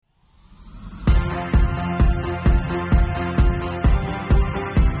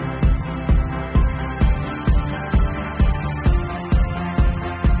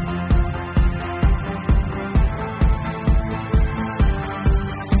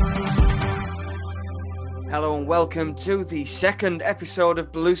Hello and welcome to the second episode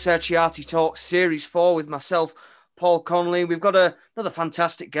of Blue Cerchiati Talk Series 4 with myself, Paul Connolly. We've got another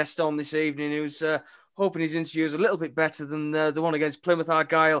fantastic guest on this evening who's hoping his interview is a little bit better than the one against Plymouth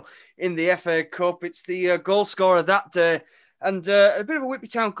Argyle in the FA Cup. It's the goal scorer that day and a bit of a Whitby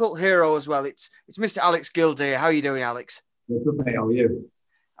Town cult hero as well. It's Mr. Alex Gilday. How are you doing, Alex? Good, mate. How are you?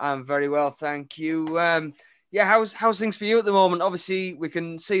 I'm very well, thank you. How's things for you at the moment? Obviously, we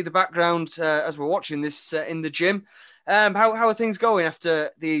can see the background as we're watching this in the gym. How are things going after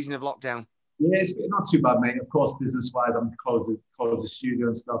the easing of lockdown? Yeah, it's not too bad, mate. Of course, business-wise, I'm close the studio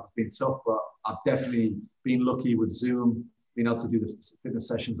and stuff. It's been tough, but I've definitely been lucky with Zoom, being able to do the fitness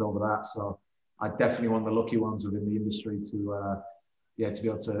sessions over that. So I definitely one of the lucky ones within the industry to be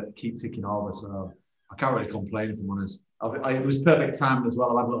able to keep ticking over. So I can't really complain, if I'm honest. It was perfect timing as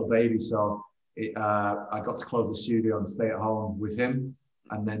well. I had a little baby, so I got to close the studio and stay at home with him,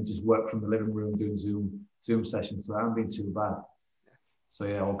 and then just work from the living room doing Zoom sessions. So I haven't been too bad. So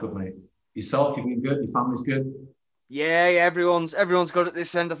yeah, all good, mate. Yourself, you've been good. Your family's good. Yeah, everyone's good at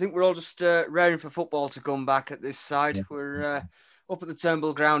this end. I think we're all just raring for football to come back at this side. Yeah. We're up at the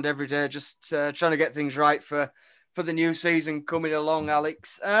Turnbull ground every day, just trying to get things right for the new season coming along,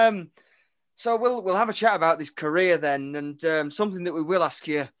 Alex. So we'll have a chat about this career then, and something that we will ask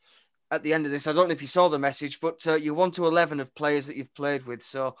you at the end of this. I don't know if you saw the message, but you're 1 to 11 of players that you've played with.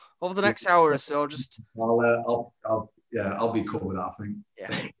 So over the next hour or so, just I'll be cool with that, I think.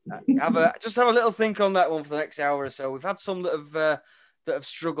 Yeah, have a little think on that one for the next hour or so. We've had some that have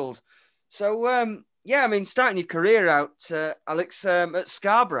struggled. So starting your career out, Alex, at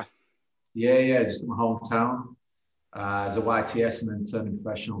Scarborough. Yeah, just in my hometown as a YTS, and then turning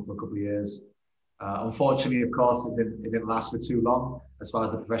professional for a couple of years. Unfortunately, of course, it didn't last for too long as far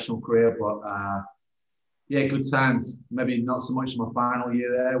as the professional career, but good times. Maybe not so much my final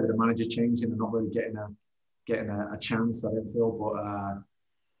year there with the manager changing and not really getting a chance, I didn't feel. But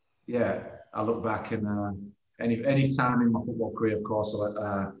I look back and any time in my football career, of course,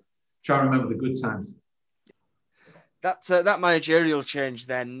 I try and remember the good times. That managerial change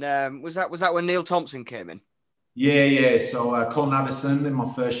then, was that when Neil Thompson came in? Yeah. So Colin Addison, in my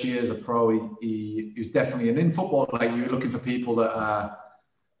first year as a pro, he was definitely, and in football, like, you're looking for people that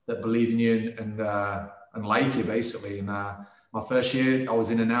believe in you and like you, basically. And my first year, I was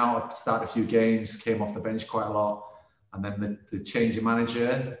in and out. I started a few games, came off the bench quite a lot, and then the change of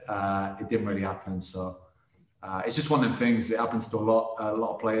manager, it didn't really happen. So it's just one of them things. It happens to a lot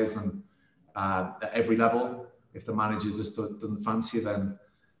of players, and at every level. If the manager just doesn't fancy you, then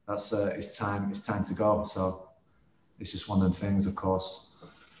that's it's time to go. So it's just one of them things, of course.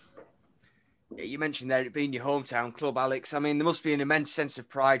 Yeah, you mentioned there it being your hometown club, Alex. I mean, there must be an immense sense of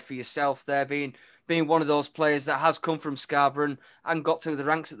pride for yourself there, being one of those players that has come from Scarborough and got through the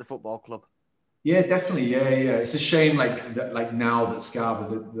ranks at the football club. Yeah, definitely. Yeah. It's a shame, like now that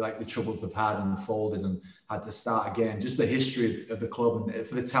Scarborough, the troubles they've had and folded and had to start again. Just the history of the club and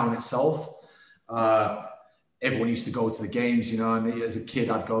for the town itself. Everyone used to go to the games, you know. And as a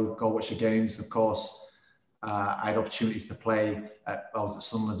kid, I'd go watch the games. Of course, I had opportunities to play. I was at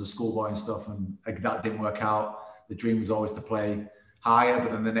Sunderland as a schoolboy and stuff, and that didn't work out. The dream was always to play higher,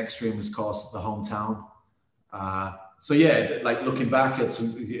 but then the next dream was, of course, the hometown. So yeah, like looking back at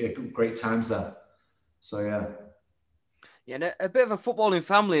some great times there. So yeah. Yeah, and a bit of a footballing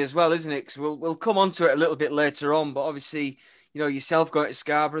family as well, isn't it? Because we'll come on to it a little bit later on. But obviously, you know, yourself going to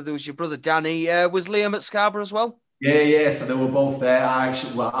Scarborough. There was your brother Danny. Was Liam at Scarborough as well? Yeah. So they were both there. I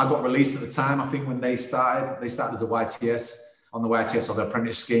got released at the time. I think when they started as a YTS on the YTS or the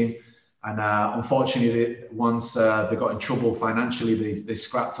apprentice scheme. And unfortunately, once they got in trouble financially, they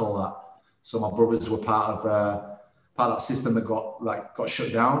scrapped all that. So my brothers were part of that system that got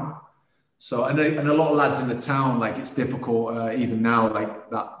shut down. So and a lot of lads in the town, like, it's difficult even now, like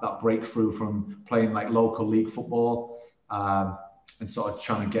that breakthrough from playing like local league football and sort of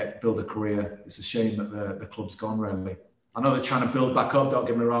trying to build a career. It's a shame that the club's gone, really. I know they're trying to build back up, don't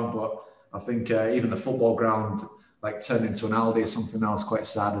get me wrong, but I think even the football ground turned into an Aldi or something else, quite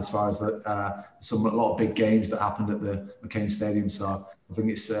sad as far as a lot of big games that happened at the McCain Stadium. So I think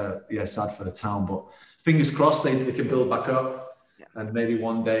it's sad for the town, but fingers crossed they can build back up and maybe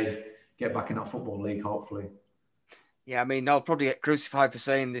one day get back in that football league, hopefully. Yeah, I mean, I'll probably get crucified for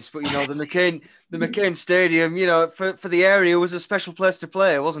saying this, but, you know, the McCain Stadium, you know, for the area was a special place to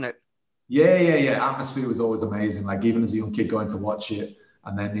play, wasn't it? Yeah. Atmosphere was always amazing. Like, even as a young kid going to watch it,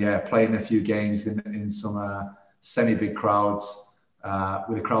 and then playing a few games in some semi-big crowds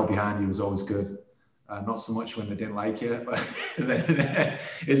with a crowd behind you was always good. Not so much when they didn't like you, but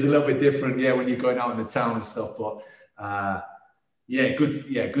it's a little bit different. Yeah, when you're going out in the town and stuff. But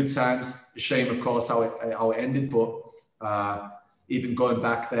good times. A shame, of course, how it ended, but even going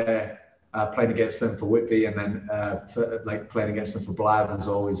back there, playing against them for Whitby, and then playing against them for Blythe was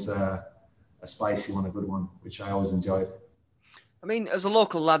always a spicy one, a good one, which I always enjoyed. I mean, as a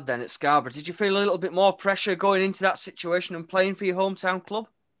local lad then at Scarborough, did you feel a little bit more pressure going into that situation and playing for your hometown club?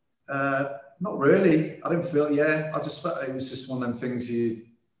 Not really. I didn't feel. Yeah, I just felt it was just one of them things you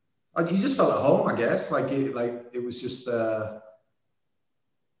just felt at home, I guess. It was just.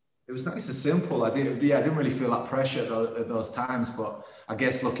 It was nice and simple. I didn't really feel that pressure at those times, but I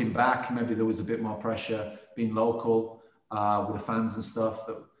guess looking back, maybe there was a bit more pressure being local with the fans and stuff.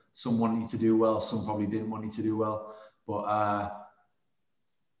 That some wanted you to do well, some probably didn't want you to do well. But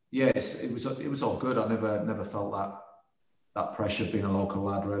yes, it was all good. I never felt that pressure being a local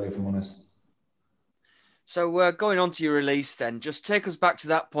lad, really, if I'm honest. So going on to your release then, just take us back to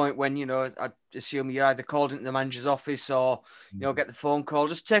that point when, I assume you either called into the manager's office or, get the phone call.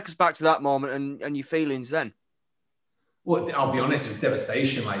 Just take us back to that moment and your feelings then. Well, I'll be honest, it was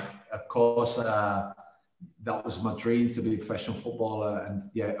devastation. Like, of course, that was my dream, to be a professional footballer, and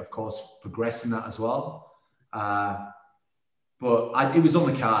yeah, of course, progressing that as well. But it was on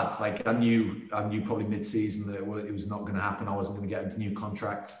the cards. Like, I knew probably mid-season that it was not going to happen. I wasn't going to get a new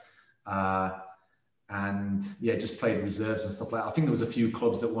contract. And yeah, just played reserves and stuff like that. I think there was a few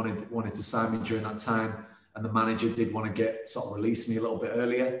clubs that wanted to sign me during that time, and the manager did want to release me a little bit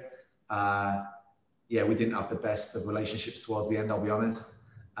earlier. Yeah, we didn't have the best of relationships towards the end, I'll be honest.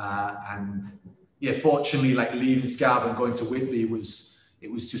 And yeah, fortunately, like leaving Scarborough and going to Whitby it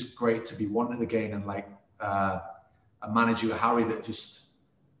was just great to be wanted again, and like a manager, Harry, that just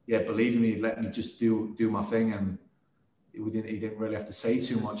believed in me, let me just do my thing, and he didn't really have to say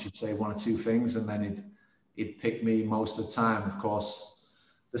too much. He'd say one or two things, and then he'd pick me most of the time. Of course,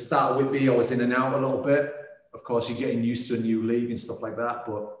 the start of Whitby, I was in and out a little bit. Of course, you're getting used to a new league and stuff like that.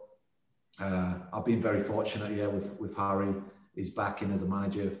 But I've been very fortunate, with Harry. He's back in as a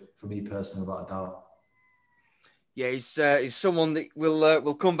manager for me personally, without a doubt. Yeah, he's someone that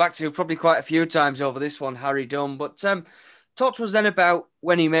we'll come back to probably quite a few times over this one, Harry Dunn. But talk to us then about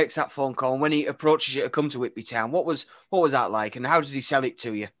when he makes that phone call and when he approaches you to come to Whitby Town. What was that like, and how did he sell it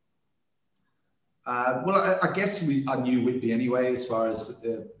to you? Well, I guess I knew Whitby anyway, as far as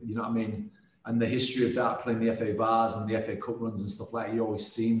you know what I mean, and the history of that, playing the FA Vars and the FA Cup runs and stuff like that. You always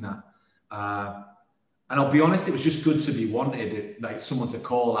seen that. And I'll be honest, it was just good to be wanted, like someone to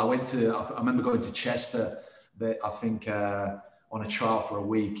call. I remember going to Chester, I think on a trial for a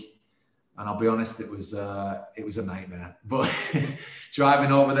week, and I'll be honest, it was a nightmare. But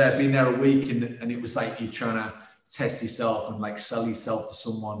driving over there, being there a week, and it was like you're trying to test yourself and like sell yourself to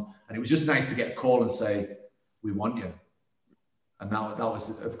someone, and it was just nice to get a call and say, "We want you," and that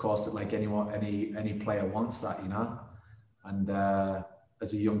was, of course, that like any player wants that, and.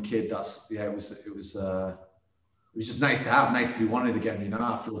 As a young kid, it was just nice to be wanted again,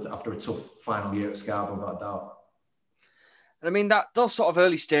 after a tough final year at Scarborough, without doubt. And I mean, those sort of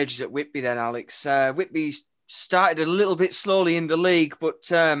early stages at Whitby then, Alex, Whitby started a little bit slowly in the league, but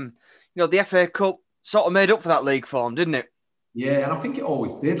the FA Cup sort of made up for that league form, didn't it? Yeah, and I think it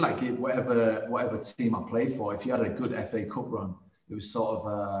always did. Like whatever team I played for, if you had a good FA Cup run, it was sort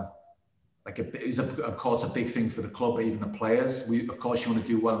of it was, of course, a big thing for the club, but even the players. Of course, you want to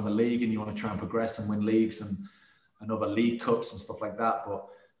do well in the league and you want to try and progress and win leagues and other league cups and stuff like that. But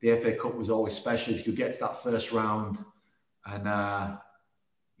the FA Cup was always special. If you could get to that first round and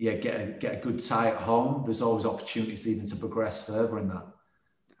get a good tie at home, there's always opportunities even to progress further in that.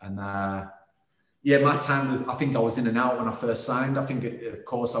 And my time, I think I was in and out when I first signed. I think, of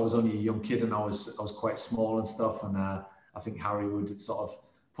course, I was only a young kid and I was quite small and stuff. And I think Harry would sort of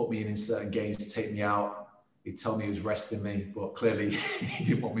put me in certain games, take me out. He'd tell me he was resting me, but clearly he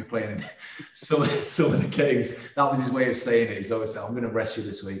didn't want me playing in some of the games. That was his way of saying it. He's always saying, "I'm going to rest you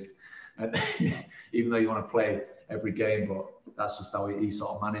this week," and even though you want to play every game, but that's just how he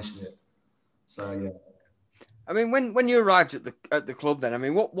sort of managed it. So yeah. I mean, when you arrived at the club, then, I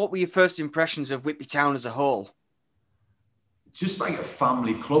mean, what were your first impressions of Whitby Town as a whole? Just like a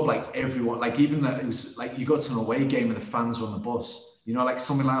family club, like everyone, like even that, it was like you go to an away game and the fans were on the bus. Like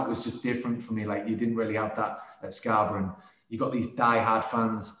something like that was just different for me. Like you didn't really have that at Scarborough. And you got these die-hard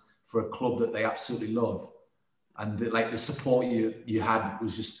fans for a club that they absolutely love. And the support you had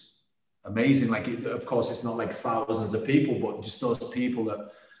was just amazing. Of course, it's not like thousands of people, but just those people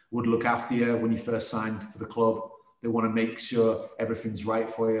that would look after you when you first signed for the club. They want to make sure everything's right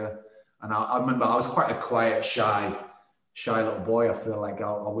for you. And I remember I was quite a quiet, shy little boy. I feel like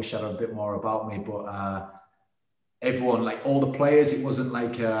I wish I had a bit more about me, but everyone, like all the players, it wasn't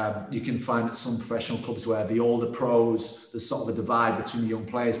like you can find at some professional clubs where the older pros, there's sort of a divide between the young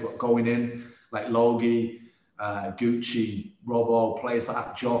players, but going in, like Logie, Gucci, Robbo, players like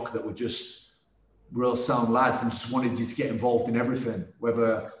that, Jock, that were just real sound lads and just wanted you to get involved in everything,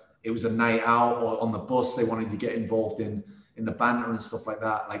 whether it was a night out or on the bus, they wanted to get involved in the banter and stuff like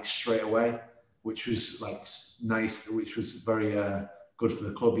that, like straight away, which was like nice, which was very good for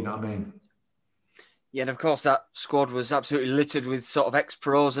the club, you know what I mean? Yeah, and of course that squad was absolutely littered with sort of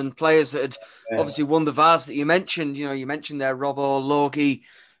ex-pros and players that had obviously won the Vase that you mentioned. You know, you mentioned there Robbo, Logie,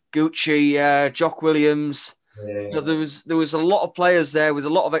 Gucci, Jock Williams. Yeah. You know, there was a lot of players there with a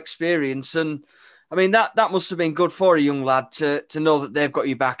lot of experience, and I mean that must have been good for a young lad to know that they've got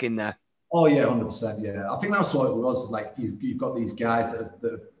you back in there. Oh yeah, 100%. Yeah, I think that's what it was. Like you've got these guys that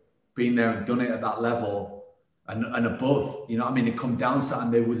have been there and done it at that level and above. You know what I mean? It come down to that,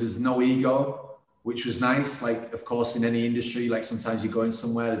 and there's no ego, which was nice. Like, of course, in any industry, like sometimes you go in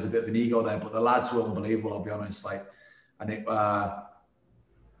somewhere, there's a bit of an ego there, but the lads were unbelievable, I'll be honest. Like, and it,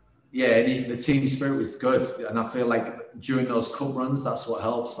 the team spirit was good. And I feel like during those cup runs, that's what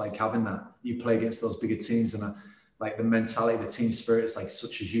helps, like having that. You play against those bigger teams and like the mentality, the team spirit is like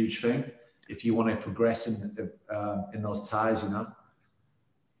such a huge thing if you want to progress in those ties, you know.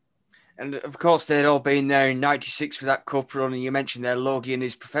 And of course, they'd all been there in '96 with that cup run, and you mentioned there Logie and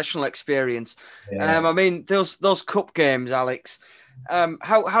his professional experience. Yeah. I mean, those cup games, Alex.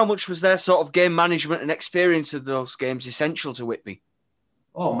 How much was their sort of game management and experience of those games essential to Whitby?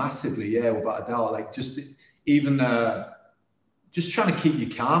 Oh, massively, yeah, without a doubt. Like just even just trying to keep you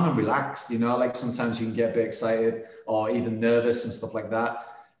calm and relaxed, you know, like sometimes you can get a bit excited or even nervous and stuff like that.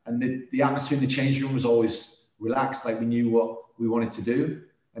 And the atmosphere in the change room was always relaxed, like we knew what we wanted to do.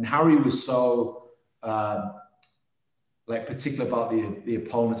 And Harry was so like particular about the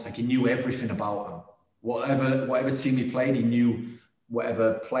opponents, like he knew everything about them. Whatever team he played, he knew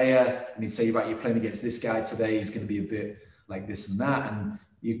whatever player, and he'd say, right, you're playing against this guy today, he's going to be a bit like this and that, and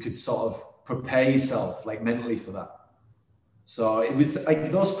you could sort of prepare yourself like mentally for that. So it was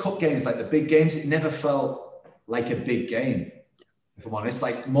like those cup games, like the big games, it never felt like a big game, if I'm honest.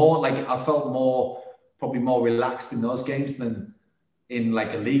 Like more like I felt probably more relaxed in those games than in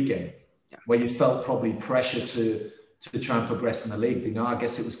like a league game, where you felt probably pressure to try and progress in the league. You know, I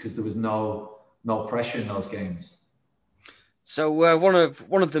guess it was because there was no pressure in those games. So one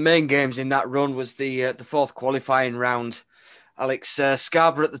of the main games in that run was the fourth qualifying round. Alex,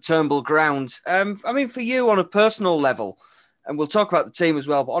 Scarborough at the Turnbull Ground. I mean, for you on a personal level, and we'll talk about the team as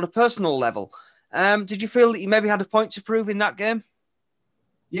well, but on a personal level, did you feel that you maybe had a point to prove in that game?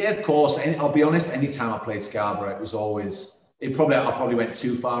 Yeah, of course. And I'll be honest, anytime I played Scarborough, it was always, I probably went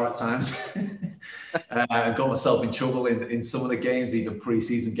too far at times. I got myself in trouble in some of the games, even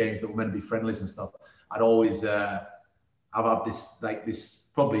pre-season games that were meant to be friendlies and stuff. I'd always have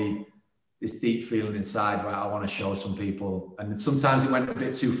this deep feeling inside where I want to show some people. And sometimes it went a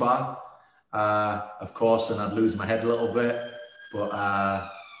bit too far, of course, and I'd lose my head a little bit.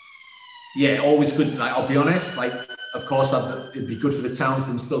 But yeah, always good. Like, I'll be honest, like, of course, it'd be good for the town for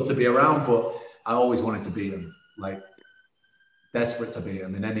them still to be around, but I always wanted to beat them. Like, desperate to beat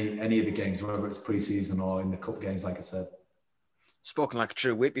them in any of the games, whether it's pre-season or in the cup games, like I said. Spoken like a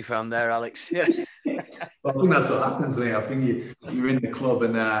true Whitby fan there, Alex. Yeah. Well, I think that's what happens, mate. I think you're in the club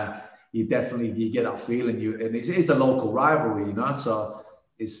and you get that feeling. And it's a local rivalry, you know. So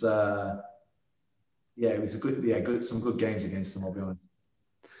it's it was some good games against them, I'll be honest.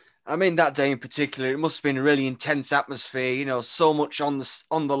 I mean, that day in particular, it must have been a really intense atmosphere. You know, so much on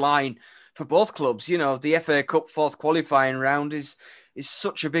the line for both clubs. You know, the FA Cup fourth qualifying round is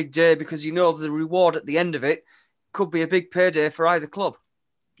such a big day because you know the reward at the end of it could be a big payday for either club.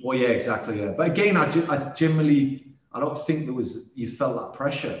 Well, yeah, exactly. Yeah, but again, I don't think you felt that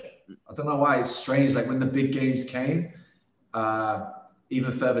pressure. I don't know why. It's strange. Like when the big games came,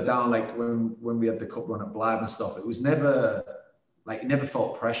 even further down, like when we had the cup run at Blythe and stuff, it was never like, it never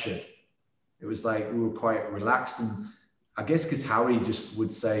felt pressured. It was like we were quite relaxed, and I guess because Harry just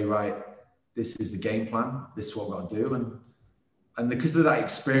would say, right, this is the game plan. This is what we're going to do, and because of that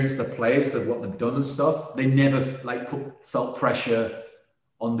experience, the players, what they've done and stuff, they never felt pressure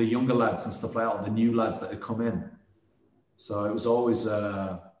on the younger lads and stuff like that, or the new lads that had come in. So it was always,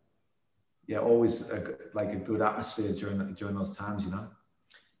 a good atmosphere during those times, you know.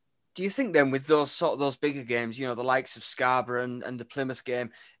 Do you think then with those bigger games, you know, the likes of Scarborough and the Plymouth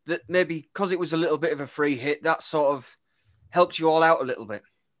game, that maybe because it was a little bit of a free hit, that sort of helped you all out a little bit?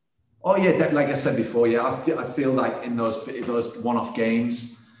 Oh yeah, like I said before, yeah, I feel like in those one-off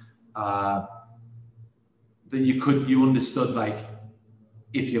games, that you understood, like,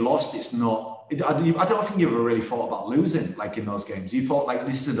 if you lost, it's not I don't think you ever really thought about losing, like in those games. You thought like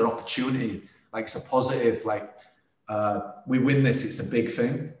this is an opportunity, like it's a positive, like we win this, it's a big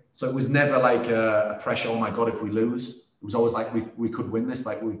thing. So it was never like a pressure. Oh my God, if we lose, it was always like we could win this.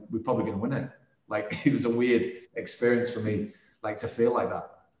 Like we're probably going to win it. Like it was a weird experience for me, like to feel like that.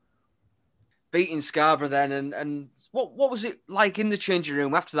 Beating Scarborough then, and what was it like in the changing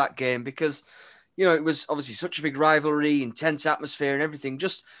room after that game? Because it was obviously such a big rivalry, intense atmosphere and everything.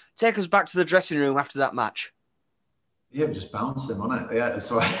 Just take us back to the dressing room after that match. Yeah, just bouncing on it. Yeah,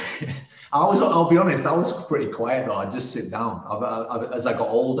 so I'll be honest, I was pretty quiet though. I'd just sit down. As I got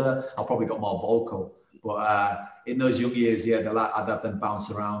older, I probably got more vocal. But in those young years, yeah, I'd have them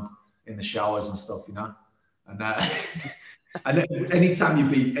bounce around in the showers and stuff, And and anytime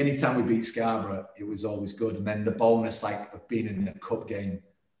we beat Scarborough, it was always good. And then the bonus, like of being in a cup game,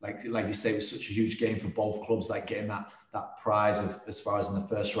 like you say, it was such a huge game for both clubs. Like getting that prize as far as in the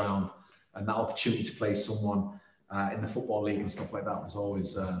first round, and that opportunity to play someone in the Football League and stuff like that was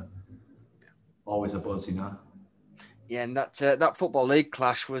always a buzz, Yeah, and that Football League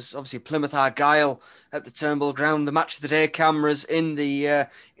clash was obviously Plymouth Argyle at the Turnbull Ground. The Match of the Day cameras in the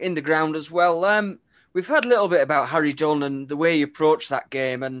ground as well. We've heard a little bit about Harry Dunn and the way he approached that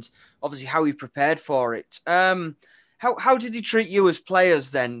game, and obviously how he prepared for it. How did he treat you as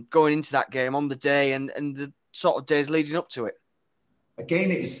players then going into that game on the day and the sort of days leading up to it? Again,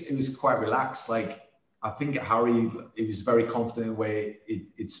 it was quite relaxed. Like I think Harry, he was very confident in the way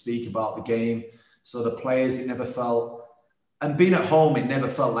he'd speak about the game. So the players, it never felt, and being at home, it never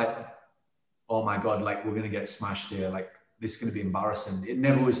felt like, oh my God, like we're going to get smashed here. Like this is going to be embarrassing. It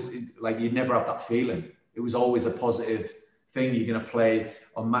never was like, you'd never have that feeling. It was always a positive thing. You're going to play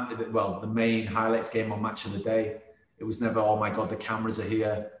on the main highlights game on Match of the Day. It was never, oh my God, the cameras are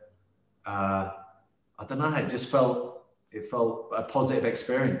here. I don't know. It just felt a positive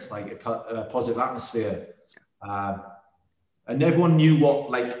experience, like a positive atmosphere. And everyone knew what,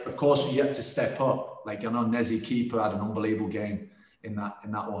 like, of course, you had to step up. Like, I know Nezzy Keeper had an unbelievable game in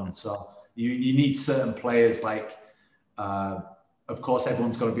that one. So you need certain players, like, of course,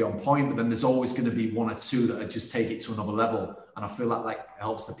 everyone's got to be on point, but then there's always going to be one or two that just take it to another level. And I feel like it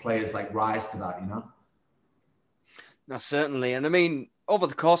helps the players, like, rise to that, No, certainly. And I mean, over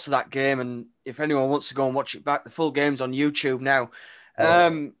the course of that game, and if anyone wants to go and watch it back, the full game's on YouTube now.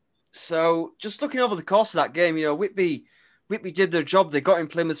 So just looking over the course of that game, Whitby did their job. They got in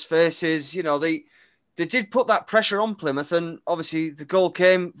Plymouth's faces. They did put that pressure on Plymouth, and obviously the goal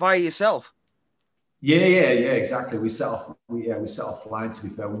came via yourself. Yeah, exactly. We set off flying. To be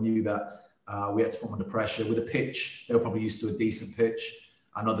fair, we knew that we had to put them under pressure with a pitch. They were probably used to a decent pitch.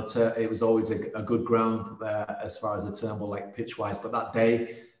 I know it was always a good ground there as far as the Turnbull, like pitch wise, but that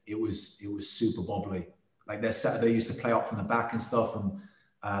day it was super bobbly. Like they used to play out from the back and stuff, and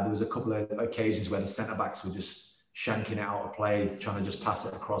there was a couple of occasions where the centre backs were just shanking it out of play, trying to just pass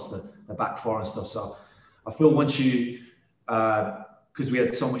it across the back four and stuff. So I feel once you, because we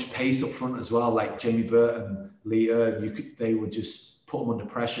had so much pace up front as well, like Jamie Burt and Lee Erd, they would just put them under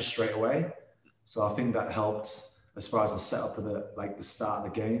pressure straight away. So I think that helped as far as the setup of the start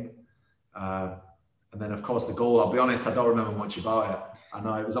of the game. And then of course the goal, I'll be honest, I don't remember much about it. I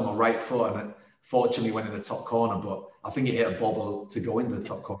know it was on my right foot and it fortunately went in the top corner, but I think it hit a bobble to go into the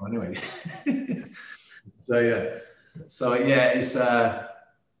top corner anyway. So yeah, it's just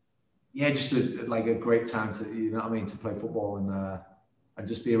a great time to, to play football and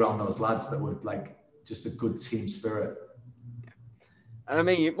just be around those lads that were like just a good team spirit. And I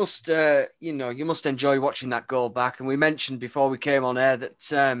mean, you must enjoy watching that goal back. And we mentioned before we came on air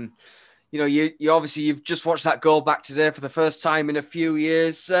that, you've just watched that goal back today for the first time in a few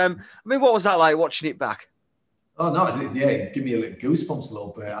years. I mean, what was that like watching it back? Oh no, yeah, give me goosebumps a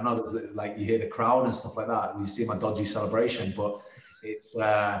little bit. I know there's like you hear the crowd and stuff like that. You see my dodgy celebration, but it's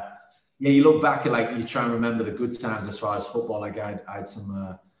you look back at like you try and remember the good times as far as football. Like I had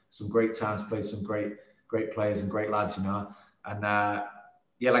some great times, played some great players and great lads, And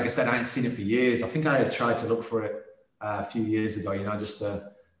like I said, I hadn't seen it for years. I think I had tried to look for it a few years ago, just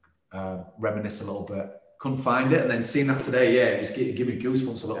to reminisce a little bit. Couldn't find it, and then seeing that today, it was giving me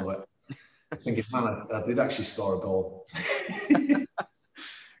goosebumps a little bit. I was thinking, man, I did actually score a goal.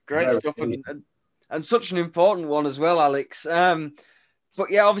 Great stuff, and such an important one as well, Alex. But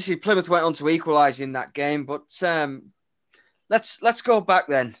yeah, obviously Plymouth went on to equalise in that game. But let's go back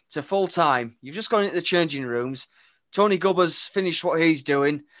then to full time. You've just gone into the changing rooms. Tony Gubba's finished what he's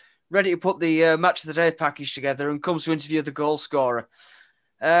doing, ready to put the Match of the Day package together, and comes to interview the goal scorer.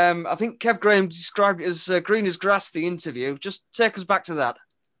 I think Kev Graham described it as green as grass, the interview. Just take us back to that.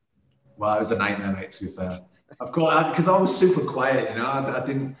 Well, it was a nightmare, mate, to be fair. Of course, because I was super quiet,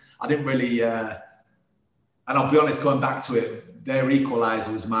 I I didn't really, and I'll be honest, going back to it, their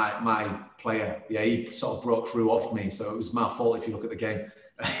equaliser was my player. Yeah, he sort of broke through off me, so it was my fault if you look at the game.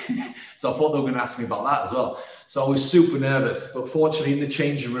 So I thought they were going to ask me about that as well. So I was super nervous, but fortunately in the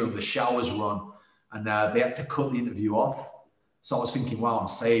changing room, the showers were on, and they had to cut the interview off. So I was thinking, wow, I'm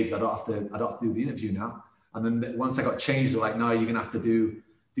saved. I don't have to do the interview now. And then once I got changed, they're like, no, you're going to have to do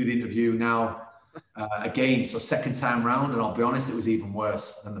the interview now again. So second time round, and I'll be honest, it was even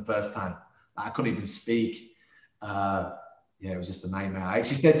worse than the first time. I couldn't even speak. Yeah, it was just a nightmare. I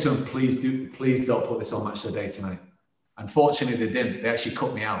actually said to them, please don't put this on Match of the Day tonight. Unfortunately, they didn't. They actually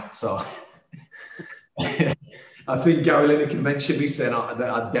cut me out. So I think Gary Lineker mentioned me saying that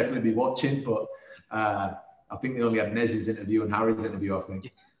I'd definitely be watching, but I think they only had Nez's interview and Harry's interview, I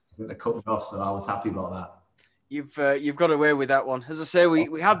think they cut me off, so I was happy about that. You've got away with that one. As I say,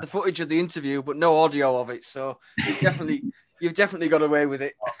 we had the footage of the interview, but no audio of it. So you've definitely got away with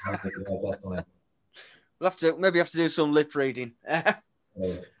it. Yeah, definitely. We'll have to do some lip reading.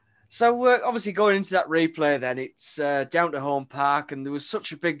 So obviously going into that replay, then it's down to Home Park, and there was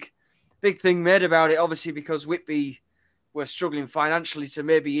such a big thing made about it. Obviously because Whitby were struggling financially to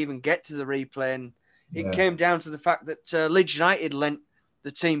maybe even get to the replay, and it came down to the fact that Leeds United lent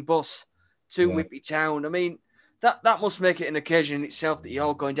the team bus to Whitby Town. I mean, that must make it an occasion in itself that you're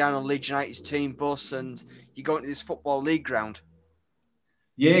all going down on Leeds United's team bus and you're going to this Football League ground.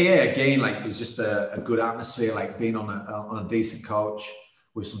 Yeah. Again, like it was just a good atmosphere, like being on a decent coach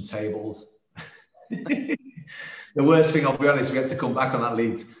with some tables. The worst thing, I'll be honest, we had to come back on that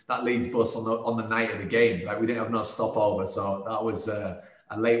Leeds bus on the night of the game. Like we didn't have no stopover, so that was a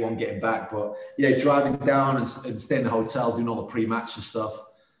late one getting back. But yeah, driving down and staying in the hotel, doing all the pre-match and stuff.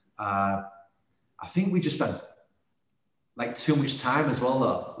 I think we just had like too much time as well,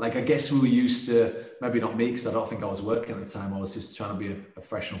 though. Like I guess we were used to, maybe not me, because I don't think I was working at the time. I was just trying to be a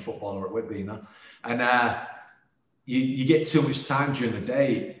professional footballer at Whitby, you know. And you get too much time during the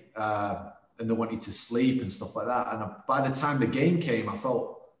day, and they want you to sleep and stuff like that. And by the time the game came, I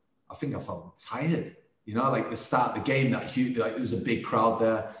think I felt tired. You know, like the start of the game, that huge, like there was a big crowd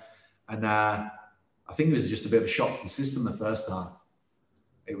there, and I think it was just a bit of a shock to the system the first half.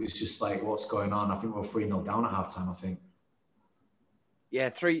 It was just like, what's going on? I think we were 3-0 down at halftime, I think. Yeah,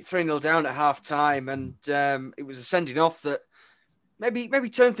 3-0 down at half-time, and it was a sending off that maybe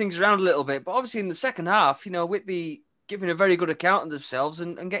turned things around a little bit. But obviously in the second half, you know, Whitby giving a very good account of themselves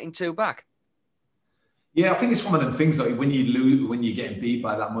and getting 2 back. Yeah, I think it's one of them things that when you lose, when you're getting beat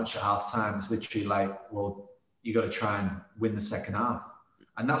by that much at half-time, it's literally like, well, you got to try and win the second half.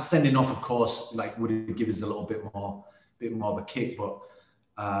 And that sending off, of course, like would give us a little bit more of a kick. But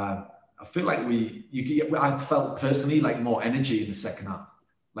I feel like I felt personally like more energy in the second half.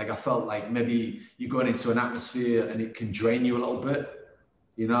 Like I felt like maybe you're going into an atmosphere and it can drain you a little bit.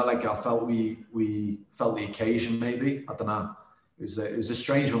 You know, like I felt we felt the occasion maybe. I don't know. It was a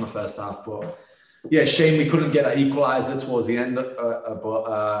strange one the first half, but yeah, shame we couldn't get that equaliser towards the end.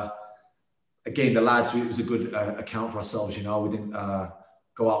 But again, the lads, it was a good account for ourselves. You know, we didn't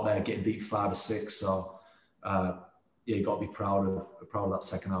go out there getting beat 5 or 6. So yeah, you got to be proud of that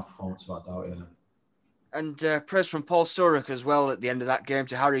second half performance, without doubt. Yeah. And praise from Paul Sturrock as well at the end of that game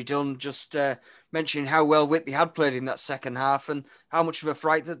to Harry Dunn, just mentioning how well Whitby had played in that second half and how much of a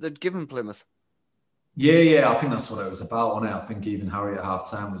fright that they'd given Plymouth. Yeah, I think that's what it was about, wasn't it? I think even Harry at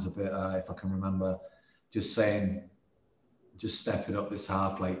half-time was a bit, if I can remember, just saying, just step it up this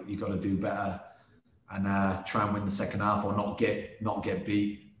half, like you got to do better and try and win the second half or not get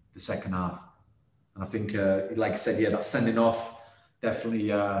beat the second half. And I think, like I said, yeah, that sending off definitely,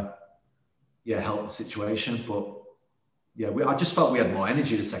 helped the situation. But yeah, I just felt we had more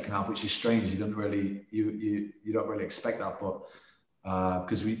energy the second half, which is strange. You don't really expect that, but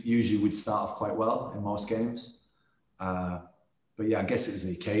because we usually would start off quite well in most games. But yeah, I guess it was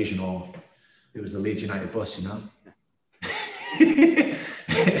the occasion, or it was the Leeds United bus, you know.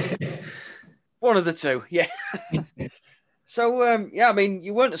 One of the two, yeah. So, I mean,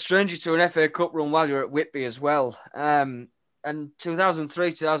 you weren't a stranger to an FA Cup run while you were at Whitby as well. And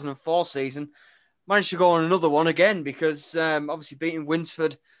 2003-2004 season, managed to go on another one again because obviously beating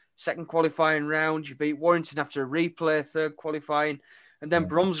Winsford, second qualifying round, you beat Warrington after a replay, third qualifying, and then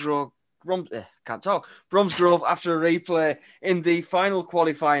Bromsgrove after a replay in the final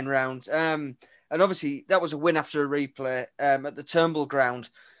qualifying round. And obviously that was a win after a replay at the Turnbull ground.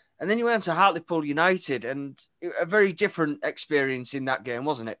 And then you went to Hartlepool United, and a very different experience in that game,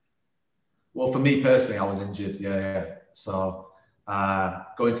 wasn't it? Well, for me personally, I was injured. Yeah. So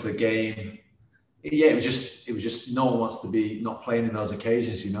going to the game, it was just no one wants to be not playing in those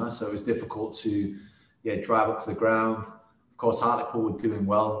occasions, you know. So it was difficult to drive up to the ground. Of course, Hartlepool were doing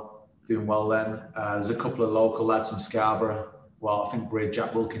well then. There's a couple of local lads from Scarborough. Well, I think Brave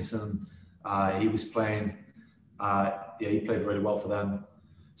Jack Wilkinson, he was playing. He played really well for them.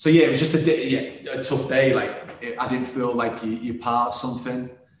 So yeah, it was just a tough day. Like I didn't feel like you're part of something,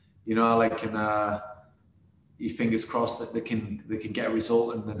 like, and your fingers crossed that they can get a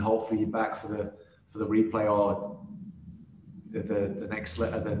result, and then hopefully you're back for the replay or the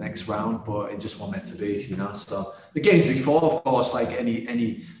next round. But it just wasn't meant to be, So the games before, of course, like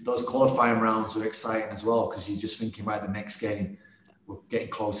any those qualifying rounds were exciting as well, because you're just thinking about the next game. We're getting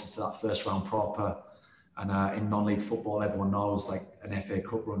closer to that first round proper. And in non-league football, everyone knows like an FA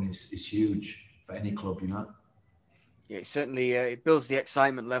Cup run is huge for any club, Yeah, it certainly it builds the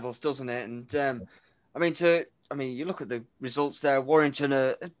excitement levels, doesn't it? And you look at the results there. Warrington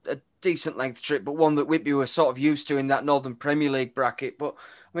a decent length trip, but one that Whitby were sort of used to in that Northern Premier League bracket. But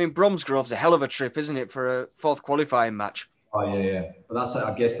Bromsgrove's a hell of a trip, isn't it, for a fourth qualifying match? Oh yeah. But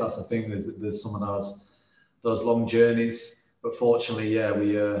I guess that's the thing. There's some of those long journeys, but fortunately,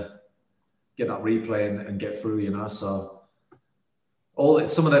 we get that replay and get through, So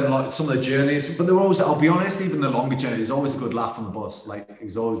some of the journeys, but there were always, I'll be honest, even the longer journey, there's always a good laugh on the bus. Like it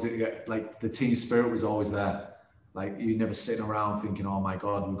was always like the team spirit was always there. Like you never sitting around thinking, oh my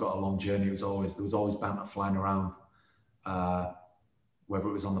God, we've got a long journey. There was always banter flying around, whether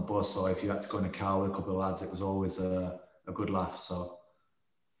it was on the bus or if you had to go in a car with a couple of lads, it was always a good laugh. So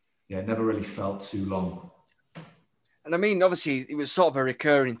yeah, it never really felt too long. And obviously, it was sort of a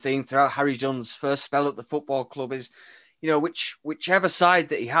recurring theme throughout Harry Dunn's first spell at the football club is, whichever side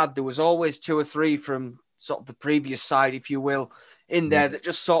that he had, there was always two or three from sort of the previous side, if you will, in there that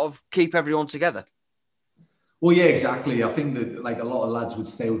just sort of keep everyone together. Well, yeah, exactly. I think that like a lot of lads would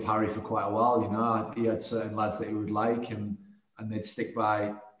stay with Harry for quite a while, He had certain lads that he would like and he'd stick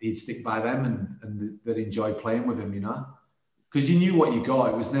by them and they'd enjoy playing with him, Because you knew what you got.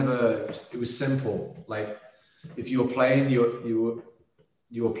 It was simple. Like, if you were playing, you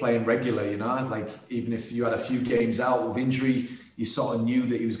were playing regular, Like even if you had a few games out with injury, you sort of knew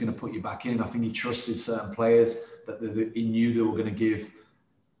that he was going to put you back in. I think he trusted certain players that he knew they were going to give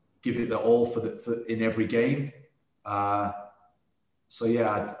it the all for in every game. So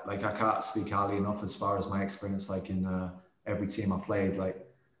yeah, I can't speak highly enough as far as my experience, like in every team I played, like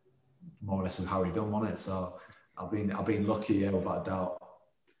more or less with Harry Dunn on it. So I've been lucky, yeah, without a doubt.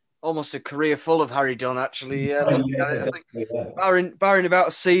 Almost a career full of Harry Dunn, actually. I think barring about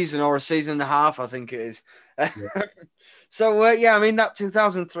a season or a season and a half, I think it is. Yeah. So, that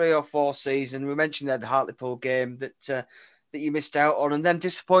 2003 or 4 season, we mentioned there the Hartlepool game that you missed out on, and then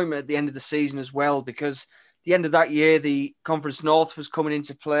disappointment at the end of the season as well, because the end of that year, the Conference North was coming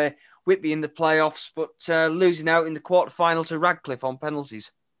into play, Whitby in the playoffs, but losing out in the quarterfinal to Radcliffe on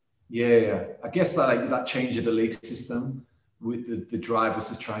penalties. Yeah. I guess that change of the league system with the drive was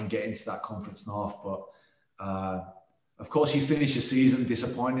to try and get into that Conference North, but of course you finish your season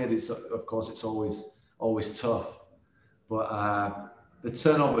disappointed. It's always tough, but the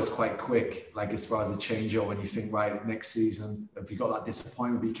turnover is quite quick. Like as far as the changeover, when you think right next season, if you got that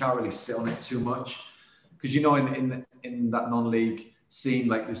disappointment, but you can't really sit on it too much because in that non-league scene,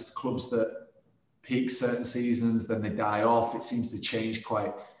 like there's clubs that peak certain seasons, then they die off. It seems to change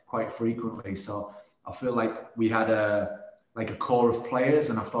quite frequently. So I feel like we had a core of players,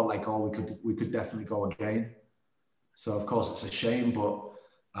 and I felt like, we could definitely go again. So of course it's a shame, but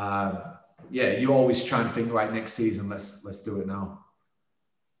you always try and think, right, next season, let's do it now.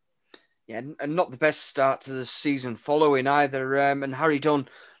 Yeah, and not the best start to the season following either. And Harry Dunn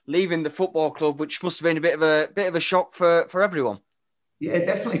leaving the football club, which must have been a bit of a shock for everyone. Yeah,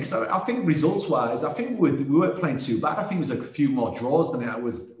 definitely. Because I think results-wise, I think we weren't playing too bad. I think it was a few more draws than it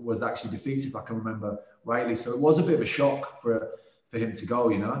was actually defeats, if I can remember rightly. So it was a bit of a shock for him to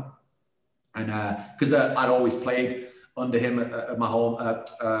go, And because I'd always played under him at my home at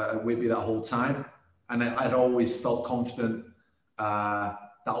Whitby that whole time, and I'd always felt confident that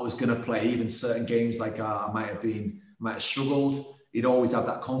I was going to play even certain games like I might have struggled. He'd always have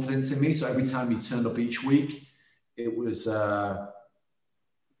that confidence in me. So every time he turned up each week, it was.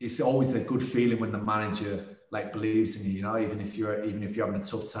 It's always a good feeling when the manager believes in you, even if you're having a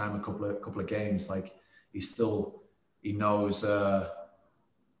tough time a couple of games, he knows that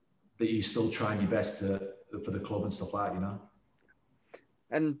you're still trying your best for the club and stuff like that,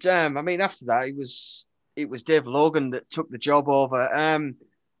 And after that, it was Dave Logan that took the job over.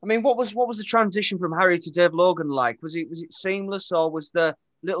 What was the transition from Harry to Dave Logan like? Was it seamless, or was there a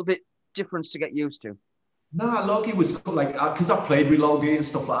little bit difference to get used to? No, Logie was because I played with Logie and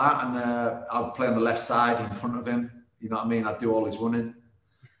stuff like that, and I'd play on the left side in front of him. You know what I mean? I'd do all his running.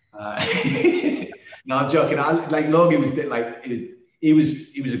 Uh, no, I'm joking. Like Logie was like he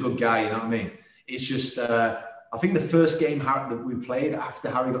was a good guy. You know what I mean? It's just I think the first game that we played after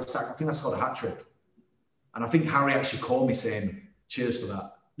Harry got sacked, I think I scored a hat trick, and I think Harry actually called me saying, "Cheers for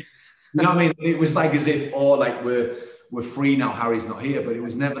that." You know what I mean? It was like as if, oh, like we're free now. Harry's not here, but it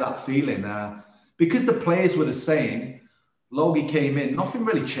was never that feeling because the players were the same. Logie came in, nothing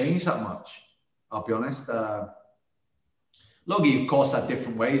really changed that much. I'll be honest. Logie, of course, had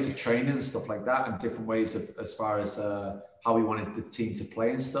different ways of training and stuff like that, and different ways of as far as how he wanted the team to play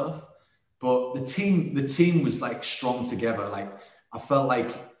and stuff. But the team was like strong together. Like I felt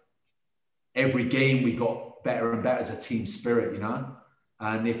like every game we got better and better as a team spirit, you know.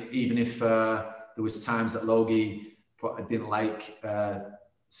 And even if there was times that Logie didn't like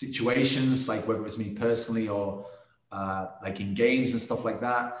situations, like whether it was me personally or like in games and stuff like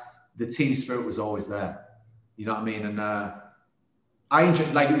that, the team spirit was always there. You know what I mean? And I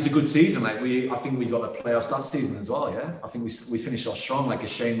enjoyed, like, it was a good season. Like I think we got the playoffs that season as well. Yeah, I think we finished off strong. Like a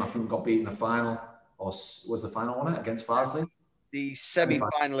shame, I think we got beaten in the final, or was the final one against Farsley? The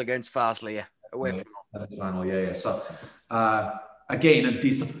semi-final against Farsley, yeah. Away from home. Semi-final, yeah. So again, a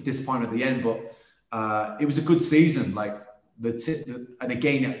disappointment at the end, but it was a good season. Like and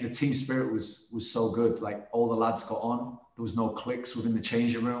again, the team spirit was so good. Like all the lads got on. There was no cliques within the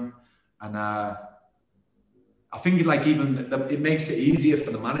changing room, and I think like it makes it easier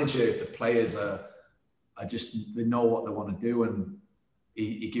for the manager if the players are just, they know what they want to do, and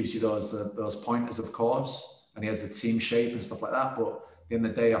he gives you those pointers, of course, and he has the team shape and stuff like that. But at the end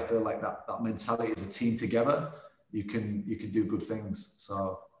of the day, I feel like that mentality as a team together, you can do good things.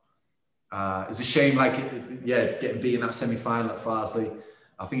 So it's a shame, like getting beaten that semi-final at Farsley.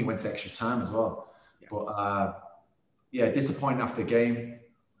 I think it went to extra time as well. Yeah. But disappointing after the game.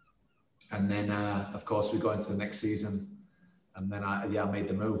 And then, of course, we go into the next season, and then I made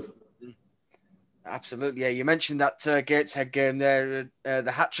the move. Absolutely, yeah. You mentioned that Gateshead game there, the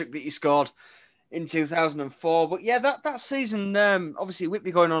hat trick that you scored in 2004. But yeah, that season, obviously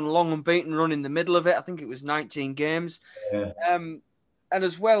Whitby going on a long unbeaten run in the middle of it. I think it was 19 games. Yeah. And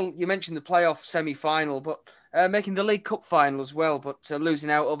as well, you mentioned the playoff semi-final, but making the League Cup final as well, but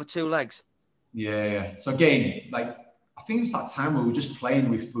losing out over 2 legs. Yeah. So again, like, I think it was that time where we were just playing,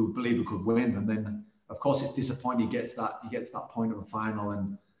 we believed we could win, and then of course it's disappointing. You get to that point of a final,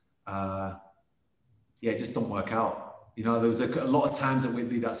 and it just don't work out. You know, there was a lot of times at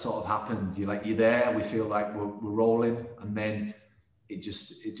Whitby that sort of happened. You're there, we feel like we're rolling, and then it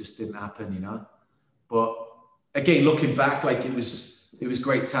just didn't happen. You know, but again, looking back, like it was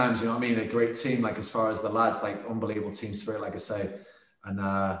great times. You know what I mean? A great team, like as far as the lads, like unbelievable team spirit, like I say,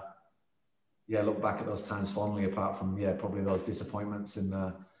 and. Look back at those times fondly, apart from probably those disappointments in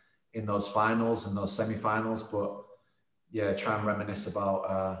those finals and those semi-finals. But try and reminisce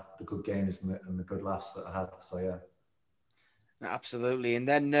about the good games and the good laughs that I had. So absolutely. And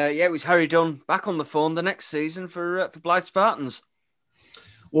then it was Harry Dunn back on the phone the next season for Blyth Spartans.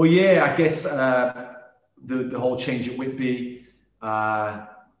 Well, I guess the whole change at Whitby.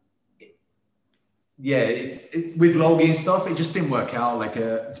 With Logie and stuff, it just didn't work out. Like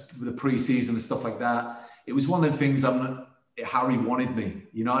the pre-season and stuff like that. It was one of the things Harry wanted me,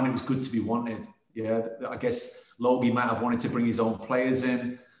 you know, and it was good to be wanted. Yeah, I guess Logie might have wanted to bring his own players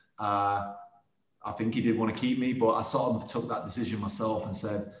in. I think he did want to keep me, but I sort of took that decision myself and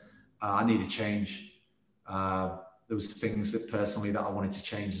said, I need a change. There was things that personally that I wanted to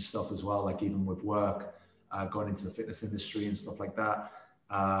change and stuff as well, like even with work, going into the fitness industry and stuff like that.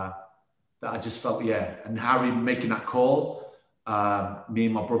 That I just felt, and Harry making that call. Me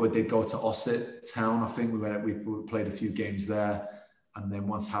and my brother did go to Ossett Town. I think we played a few games there, and then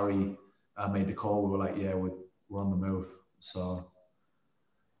once Harry made the call, we were like, we're on the move. So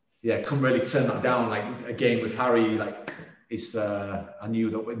couldn't really turn that down. Like again with Harry, like it's I knew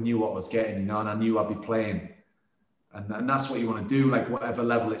what I was getting, you know, and I knew I'd be playing, and that's what you want to do. Like whatever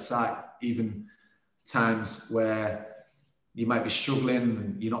level it's at, even times where you might be struggling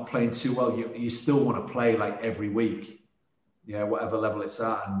and you're not playing too well, you still want to play like every week, whatever level it's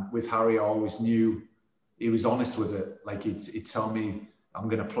at. And with Harry, I always knew he was honest with it. Like he'd tell me I'm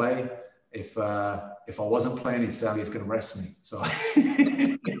going to play. If I wasn't playing, he'd say he's going to rest me. So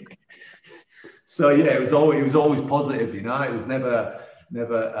it was always positive, you know. It was never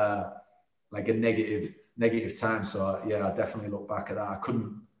like a negative time. So I definitely look back at that. I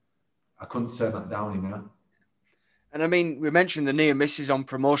couldn't turn that down, you know. And I mean, we mentioned the near misses on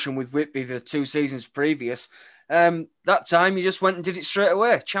promotion with Whitby the 2 seasons previous. That time you just went and did it straight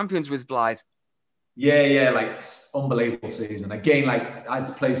away. Champions with Blyth. Like unbelievable season. Again, like I had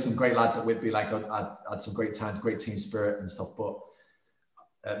to play some great lads at Whitby. Like I had some great times, great team spirit and stuff. But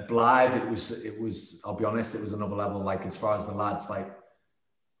at Blythe, it was. I'll be honest, it was another level. Like as far as the lads, like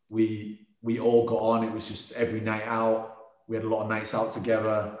we all got on. It was just every night out. We had a lot of nights out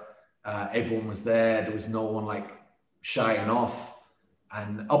together. Everyone was there. There was no one like shying off.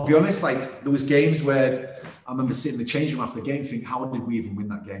 And I'll be honest, like there was games where I remember sitting in the change room after the game, thinking, how did we even win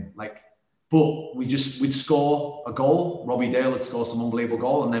that game? Like, but we'd score a goal. Robbie Dale would score some unbelievable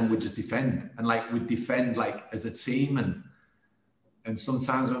goal, and then we'd just defend. And like we'd defend like as a team. And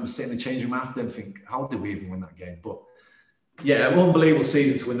sometimes I remember sitting in the change room after and think, how did we even win that game? But yeah, an unbelievable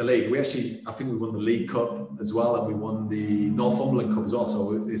season to win the league. I think we won the League Cup as well, and we won the Northumberland Cup as well.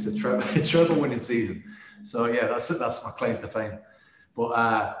 So it's a treble winning season. So yeah, that's my claim to fame.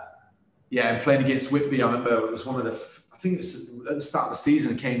 But yeah, and playing against Whitby, I remember it was one of the. I think it was at the start of the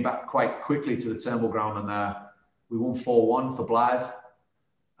season, came back quite quickly to the Turnbull ground, and we won 4-1 for Blythe.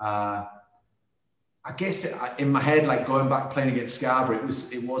 I guess in my head, like going back playing against Scarborough,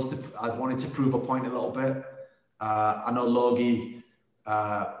 I wanted to prove a point a little bit. I know Logie,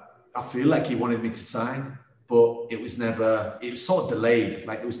 I feel like he wanted me to sign, but it was sort of delayed.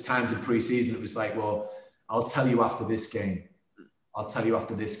 Like there was times in pre-season, it was like, well, I'll tell you after this game what's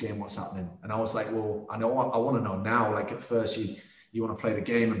happening. And I was like, well, I want to know now. Like at first you want to play the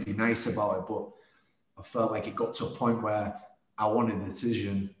game and be nice about it, but I felt like it got to a point where I wanted a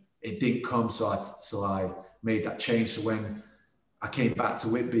decision. It didn't come, so I made that change. So when I came back to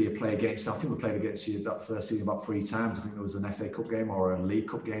Whitby to play against, I think we played against you that first season about 3 times. I think there was an FA Cup game or a League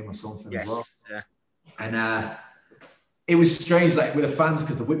Cup game or something as well. Yeah. And it was strange, like with the fans,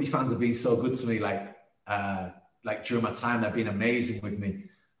 because the Whitby fans have been so good to me. Like during my time, they've been amazing with me.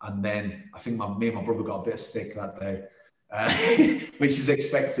 And then I think me and my brother got a bit of stick that day, which is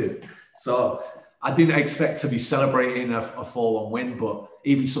expected. So I didn't expect to be celebrating a 4-1 win, but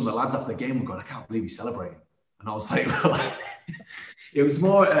even some of the lads after the game were going, I can't believe he's celebrating. And I was like, well, it was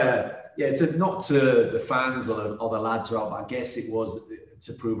more, not to the fans or the lads who are out, but I guess it was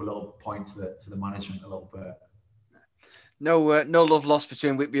to prove a little point to the management a little bit. No love lost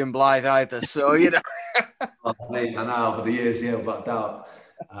between Whitby and Blythe either. So, you know. Oh, mate, I know, over the years, yeah, without doubt.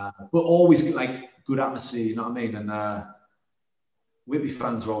 But always like good atmosphere, you know what I mean? And Whitby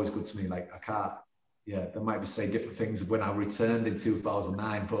fans were always good to me. Like, I can't, yeah, they might be saying different things when I returned in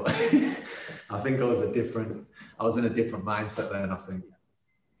 2009, but I think I was in a different mindset then, I think.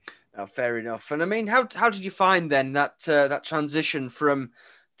 Oh, fair enough. And I mean, how did you find then that transition from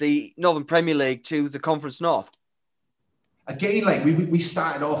the Northern Premier League to the Conference North? Again, like we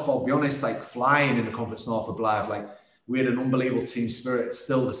started off, I'll be honest, like flying in the Conference North of Blythe. Like we had an unbelievable team spirit.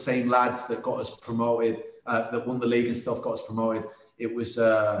 Still the same lads that got us promoted, that won the league and stuff, got us promoted. It was,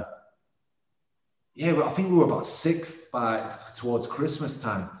 I think we were about 6th towards Christmas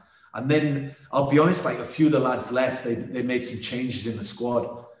time. And then I'll be honest, like a few of the lads left. They made some changes in the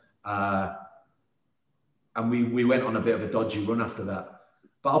squad, and we went on a bit of a dodgy run after that.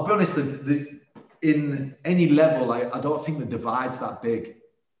 But I'll be honest, in any level, I don't think the divide's that big.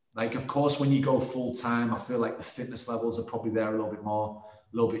 Like, of course, when you go full time, I feel like the fitness levels are probably there a little bit more,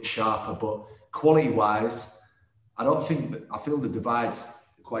 a little bit sharper. But quality wise, I feel the divide's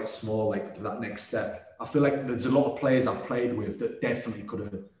quite small, like for that next step. I feel like there's a lot of players I've played with that definitely could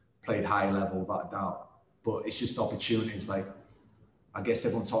have played higher level without a doubt. But it's just opportunities. Like, I guess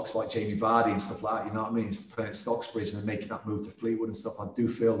everyone talks about Jamie Vardy and stuff like that, you know what I mean? It's playing at Stocksbridge and then making that move to Fleetwood and stuff. I do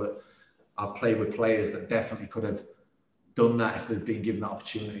feel that I've played with players that definitely could have done that if they'd been given that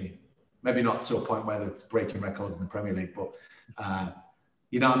opportunity. Maybe not to a point where they're breaking records in the Premier League, but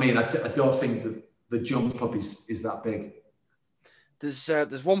you know what I mean? I don't think that the jump up is that big.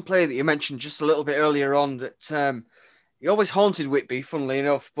 There's one player that you mentioned just a little bit earlier on that he always haunted Whitby, funnily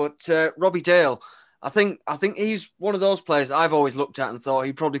enough, but Robbie Dale. I think he's one of those players that I've always looked at and thought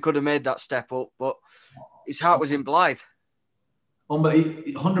he probably could have made that step up, but his heart was in Blythe.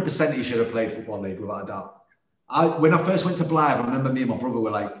 100% he should have played Football League without a doubt. When I first went to Blythe, I remember me and my brother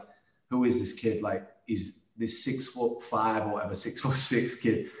were like, who is this kid? Like, he's this 6'5" or whatever, 6'6"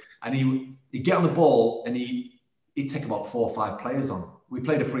 kid. And he'd get on the ball and he'd take about 4 or 5 players on. We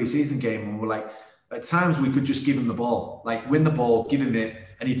played a pre-season game and we're like, at times we could just give him the ball, like win the ball, give him it,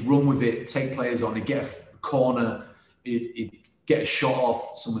 and he'd run with it, take players on, he'd get a corner, he'd get a shot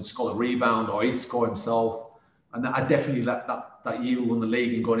off, someone'd score a rebound or he'd score himself. And I definitely, that year we won the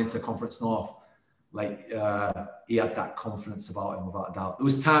league and going into the Conference North, like he had that confidence about him without a doubt. There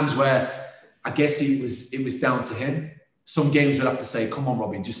was times where I guess it was down to him. Some games we'd have to say, come on,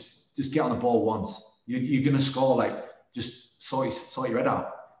 Robbie, just get on the ball once. You're going to score, like, just sort your head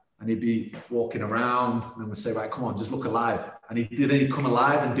out. And he'd be walking around and then we'd say, right, come on, just look alive. And he'd come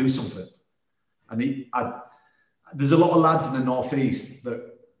alive and do something. And there's a lot of lads in the Northeast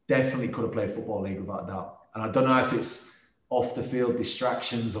that definitely could have played Football League without a doubt. And I don't know if it's off the field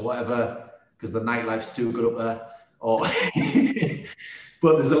distractions or whatever, because the nightlife's too good up there. Or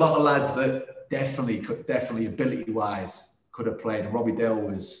but there's a lot of lads that definitely ability-wise could have played. And Robbie Dale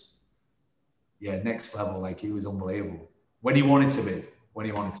was, next level. Like, he was unbelievable when he wanted to be,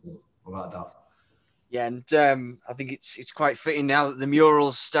 without a doubt. Yeah, and I think it's quite fitting now that the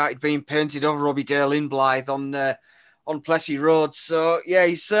murals started being painted over Robbie Dale in Blyth on Plessy Road. So yeah,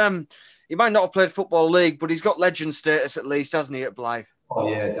 he might not have played Football League, but he's got legend status at least, hasn't he, at Blyth? Oh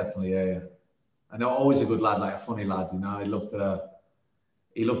yeah, definitely, yeah. And always a good lad, like a funny lad, you know.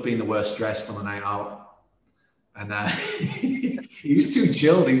 He loved being the worst dressed on a night out, and he was too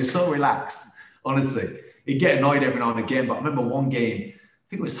chilled. He was so relaxed. Honestly, he'd get annoyed every now and again. But I remember one game, I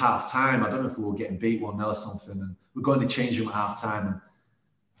think it was half time. I don't know if we were getting beat 1-0 or something, and we're going to change room at half time. And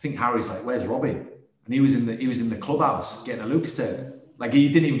I think Harry's like, "Where's Robbie?" And he was in the clubhouse getting a Lucozade. Like, he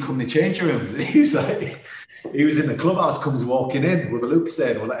didn't even come to change rooms. He was in the clubhouse, comes walking in with a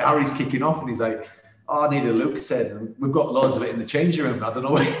Lucozade. Well, like, Harry's kicking off, and he's like, "Oh, I need a Lucozade." And we've got loads of it in the changing room. I don't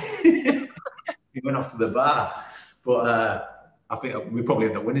know. He went off to the bar, but I think we probably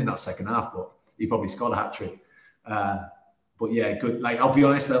ended up winning that second half. But he probably scored a hat trick. But yeah, good. Like, I'll be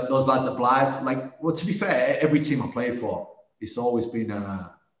honest, those lads at Blyth, like, well, to be fair, every team I played for, it's always been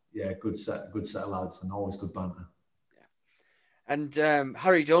good set of lads, and always good banter. And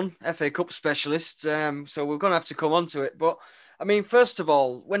Harry Dunn, FA Cup specialist. So we're going to have to come on to it. But I mean, first of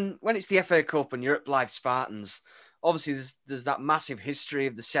all, when it's the FA Cup and you're at Blyth Spartans, obviously there's that massive history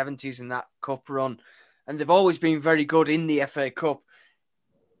of the 70s and that cup run, and they've always been very good in the FA Cup.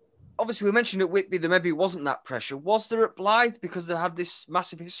 Obviously, we mentioned at Whitby there maybe wasn't that pressure. Was there at Blyth because they had this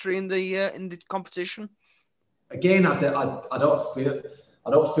massive history in the competition? Again, I don't feel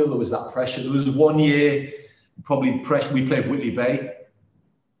there was that pressure. There was 1 year. Probably pressure. We played Whitley Bay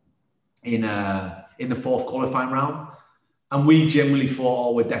in the fourth qualifying round, and we generally thought,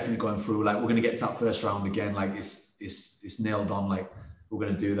 "Oh, we're definitely going through. Like, we're going to get to that first round again. Like, it's nailed on. Like, we're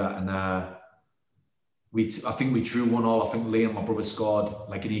going to do that." And I think we drew 1-1. I think Liam, my brother, scored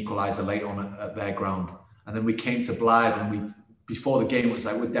like an equaliser late on at their ground, and then we came to Blyth, and before the game it was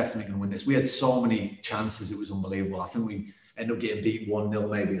like, we're definitely going to win this. We had so many chances; it was unbelievable. I think we ended up getting beat 1-0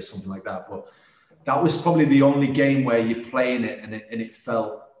 maybe or something like that, but. That was probably the only game where you're playing it and it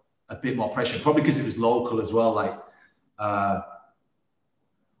felt a bit more pressure, probably because it was local as well. Like, I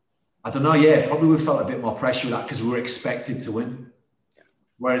don't know, probably we felt a bit more pressure with that because we were expected to win.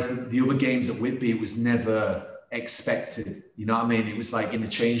 Whereas the other games at Whitby, it was never expected. You know what I mean? It was like in the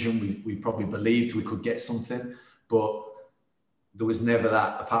change room, we probably believed we could get something, but there was never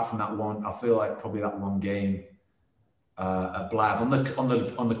that, apart from that one. I feel like probably that one game, at Blyth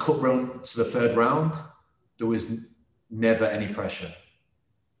on the cup run to the third round, there was never any pressure,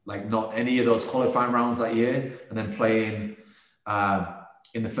 like not any of those qualifying rounds that year, and then playing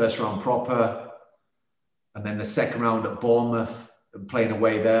in the first round proper, and then the second round at Bournemouth, playing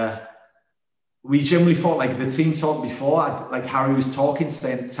away there. We generally thought, like the team talked before, like Harry was talking,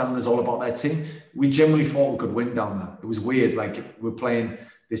 telling us all about their team. We generally thought we could win down there. It was weird, like we're playing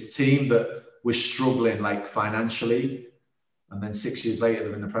this team that was struggling like financially, and then 6 years later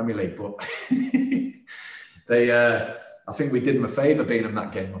they're in the Premier League. But I think we did them a favour beating them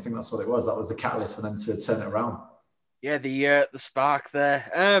that game. I think that's what it was. That was the catalyst for them to turn it around. Yeah, the spark there.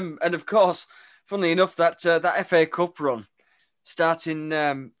 And of course, funnily enough, that FA Cup run,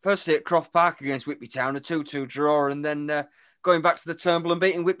 starting firstly at Croft Park against Whitby Town, a 2-2 draw, and then going back to the Turnbull and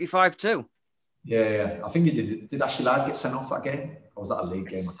beating Whitby 5-2. Yeah. I think he did. Did Ashley Ladd get sent off that game? Or was that a league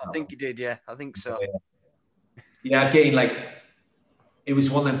game? I think he did, yeah. I think so. Yeah, again, like, it was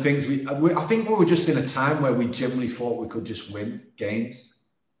one of them things. I think we were just in a time where we generally thought we could just win games.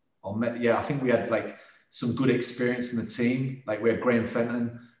 I think we had, like, some good experience in the team. Like, we had Graham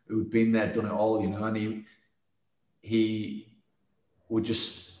Fenton, who'd been there, done it all, you know, and he would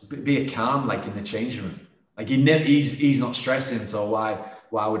just be a calm, like, in the changing room. Like, he's not stressing, so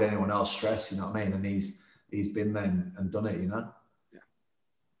why would anyone else stress, you know what I mean? And he's been there and done it, you know? Yeah.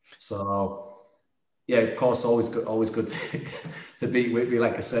 So, yeah, of course, always good to beat Whitby,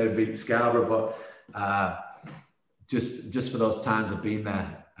 like I said, beat Scarborough, but just for those times of being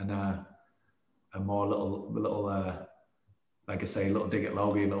there and a more little like I say, a little dig at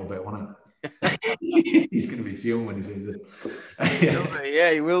Logie a little bit, wasn't it? He's going to be fuming when he sees it.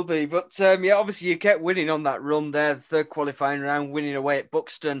 Yeah, he will be. But obviously you kept winning on that run there, the third qualifying round, winning away at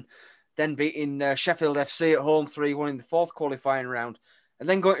Buxton, then beating Sheffield FC at home 3-1 in the fourth qualifying round, and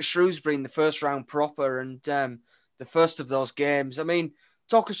then going to Shrewsbury in the first round proper, and the first of those games. I mean,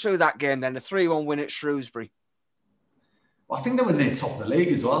 talk us through that game then, a 3-1 win at Shrewsbury. But I think they were near top of the league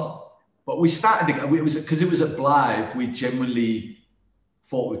as well. But we started, it was because it was at Blythe, we genuinely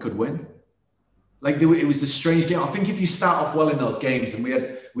thought we could win. Like it was a strange game. I think if you start off well in those games, and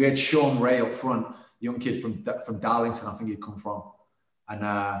we had Sean Ray up front, young kid from Darlington, I think he'd come from,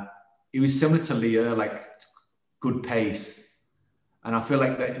 and he was similar to Lear, like good pace. And I feel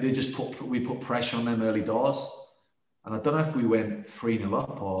like we put pressure on them early doors. And I don't know if we went 3-0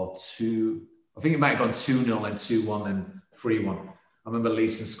 up or 2. I think it might have gone 2-0, then 2-1, then 3-1. I remember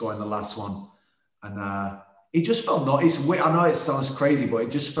Leeson scoring the last one, and it just felt not. I know it sounds crazy, but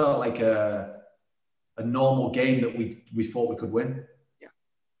it just felt like a normal game that we thought we could win. Yeah.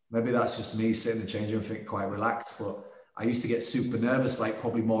 Maybe that's just me sitting in the changing room thinking quite relaxed, but I used to get super nervous, like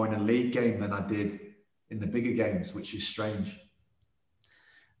probably more in a league game than I did in the bigger games, which is strange.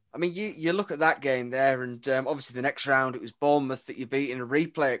 I mean, you look at that game there, and obviously the next round it was Bournemouth that you beat in a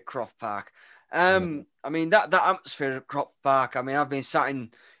replay at Croft Park. I mean, that atmosphere at Croft Park, I mean, I've been sat in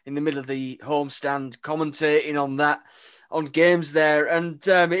the middle of the home stand commentating on games there, and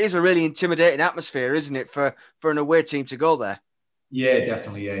it is a really intimidating atmosphere, isn't it, for an away team to go there? Yeah,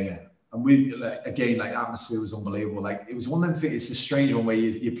 definitely, yeah. And we, atmosphere was unbelievable. Like, it was one of them things, it's a strange one where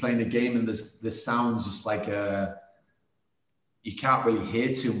you're playing a game and the sound's just like you can't really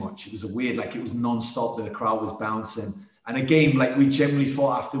hear too much. It was weird, like it was non-stop, the crowd was bouncing. And a game, like we generally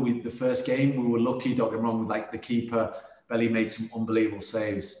thought after the first game, we were lucky, don't get me wrong, with like the keeper, Belly made some unbelievable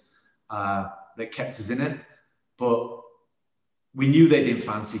saves that kept us in it. But we knew they didn't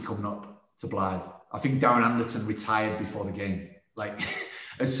fancy coming up to Blythe. I think Darren Anderton retired before the game. Like,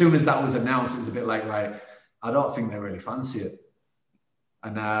 as soon as that was announced, it was a bit like, right, I don't think they really fancy it.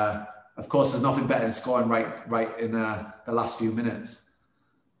 And of course, there's nothing better than scoring right in the last few minutes.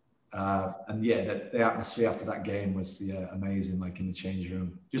 And yeah, the atmosphere after that game was amazing, like in the change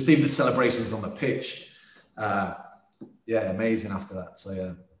room. Just even the celebrations on the pitch. Amazing after that. So,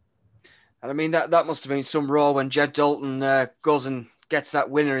 yeah. And I mean, that must have been some roar when Jed Dalton goes and gets that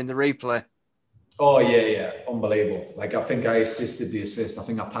winner in the replay. Oh, yeah. Unbelievable. Like, I think I assisted the assist. I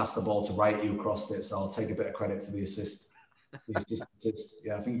think I passed the ball to Wright, you crossed it. So I'll take a bit of credit for the assist. Assist.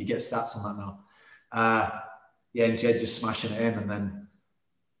 Yeah, I think you get stats on that now. And Jed just smashing it in. And then,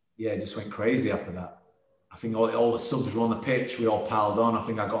 it just went crazy after that. I think all the subs were on the pitch. We all piled on. I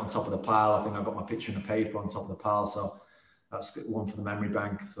think I got on top of the pile. I think I got my picture in the paper on top of the pile. So that's one for the memory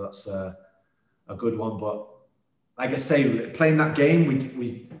bank. So that's a good one. But like I say, playing that game,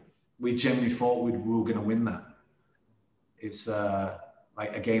 we generally thought we were going to win that. It's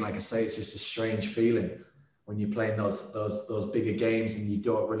like I say, it's just a strange feeling when you're playing those bigger games and you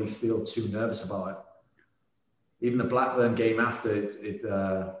don't really feel too nervous about it. Even the Blackburn game after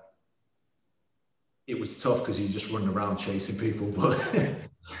it was tough because you just running around chasing people. But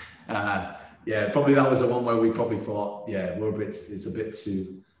probably that was the one where we probably thought, it's a bit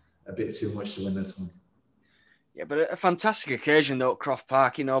too much to win this one. Yeah, but a fantastic occasion though at Croft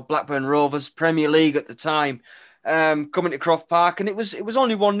Park. You know, Blackburn Rovers, Premier League at the time, coming to Croft Park, and it was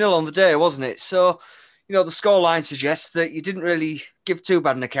only 1-0 on the day, wasn't it? So, you know, the scoreline suggests that you didn't really give too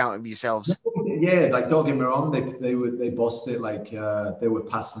bad an account of yourselves. Yeah, like, don't get me wrong, they bossed it. Like, they were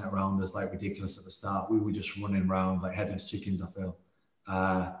passing it around as like ridiculous at the start. We were just running around like headless chickens, I feel.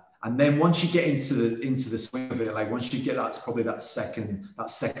 And then once you get into the swing of it, like once you get that's probably that second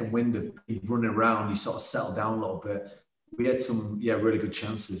wind of running around, you sort of settle down a little bit. We had some really good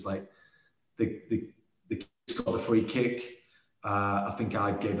chances. Like the kids got the free kick. I think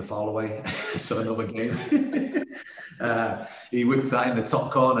I gave the foul away, so another game. He whipped that in the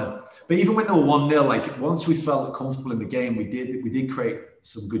top corner. But even when they were 1-0, like once we felt comfortable in the game, we did create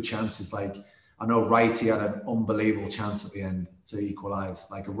some good chances. Like, I know Wrighty had an unbelievable chance at the end to equalise,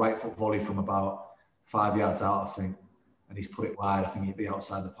 like a right foot volley from about 5 yards out, I think, and he's put it wide. I think he'd be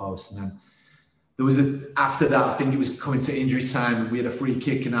outside the post. And then there was after that, I think it was coming to injury time. We had a free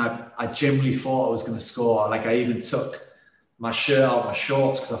kick, and I genuinely thought I was going to score. Like, I even took my shirt out, my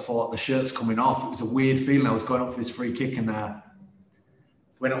shorts, because I thought the shirt's coming off. It was a weird feeling. I was going up for this free kick and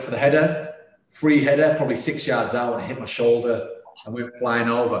went up for the header, free header, probably 6 yards out, and hit my shoulder and went flying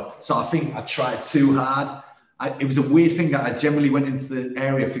over. So I think I tried too hard. It was a weird thing that I generally went into the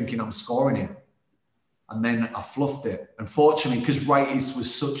area thinking I'm scoring it. And then I fluffed it. Unfortunately, because Wrighty's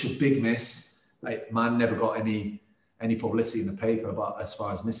was such a big miss, like, man never got any publicity in the paper about as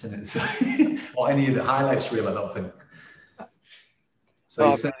far as missing it. So, or any of the highlights reel, I don't think.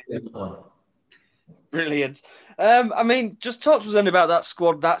 So brilliant. I mean, just talk to us then about that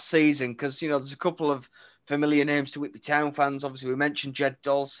squad that season, because, you know, there's a couple of familiar names to Whitby Town fans. Obviously, we mentioned Jed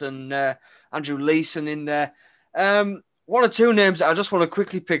Dawson, Andrew Leeson in there. One or two names that I just want to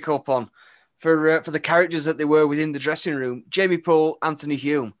quickly pick up on. for the characters that they were within the dressing room. Jamie Poole, Anthony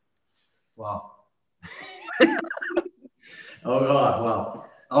Hume. Wow. Oh God, wow.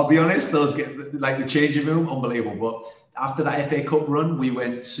 I'll be honest, those get like the changing room, unbelievable. But after that FA Cup run, we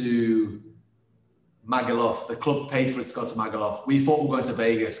went to Magaluf. The club paid for us to go to Magaluf. We thought we were going to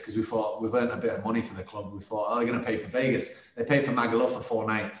Vegas because we thought we've earned a bit of money for the club. We thought, oh, they're going to pay for Vegas. They paid for Magaluf for 4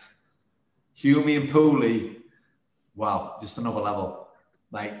 nights. Hume and Pooley, wow, just another level.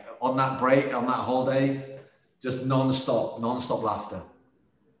 Like on that break, on that holiday, just non-stop laughter.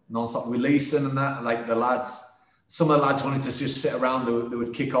 Non-stop. With Leeson and that, like the lads, some of the lads wanted to just sit around. They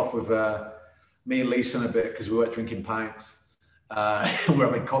would kick off with me and Leeson a bit because we weren't drinking pints. We were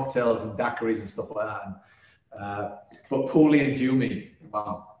having cocktails and daiquiris and stuff like that. And, but Pooley and Hume,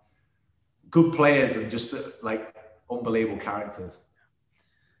 wow, good players and just like unbelievable characters.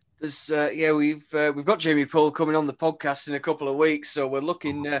 There's we've got Jamie Poole coming on the podcast in a couple of weeks, so we're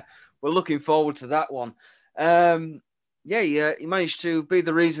looking forward to that one. He managed to be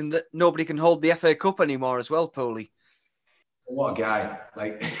the reason that nobody can hold the FA Cup anymore as well, Pooley. What a guy.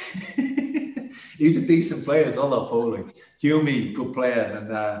 Like, he's a decent player as well, though, Pooley. Hume, good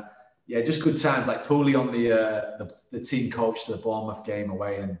player. And, just good times. Like, Pooley on the team coach to the Bournemouth game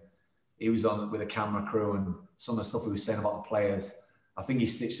away, and he was on with a camera crew, and some of the stuff he was saying about the players. I think he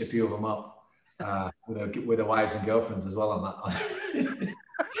stitched a few of them up with their wives and girlfriends as well on that.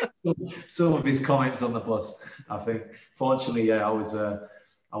 Some of his comments on the bus, I think. Fortunately, I was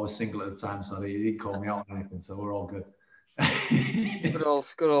single at the time, so he didn't call me out or anything, so we're all good. good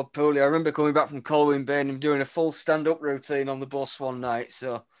old Pooley. I remember coming back from Colwyn Bay and him doing a full stand-up routine on the bus one night.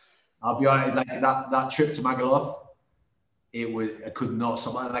 So I'll be honest, like that trip to Magaluf, I could not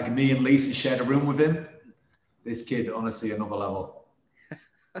stop. Like me and Lisa shared a room with him. This kid, honestly, another level.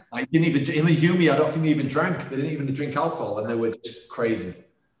 I didn't even, him and Hume, I don't think they even drank. They didn't even drink alcohol, and they were just crazy.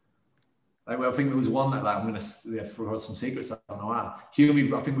 Like, I think there was one like that. I'm going to throw some secrets. I don't know why.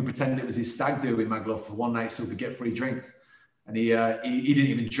 Hume, I think we pretended it was his stag do in Magaluf for one night so we could get free drinks. And he didn't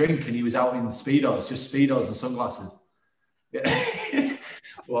even drink, and he was out in Speedos, just Speedos and sunglasses. Yeah.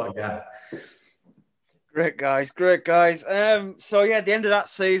 What a guy. Great guys. So, at the end of that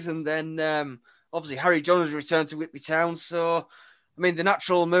season, then obviously Harry Jones returned to Whitby Town. So, I mean, the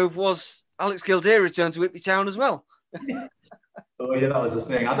natural move was Alex Kildare returned to Whitby Town as well. Oh, yeah, that was the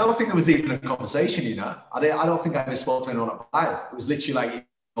thing. I don't think there was even a conversation, you know. I don't think I ever spoke to anyone at live. It was literally like,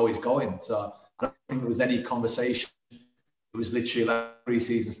 oh, he's going. So I don't think there was any conversation. It was literally like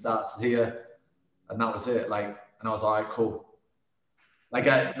pre-season starts here, and that was it. Like, and I was like, cool. Like,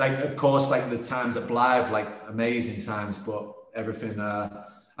 of course, like the times at Blythe, like amazing times, but everything.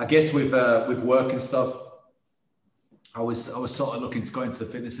 I guess with work and stuff, I was sort of looking to go into the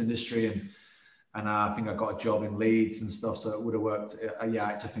fitness industry, and I think I got a job in Leeds and stuff, so it would have worked. I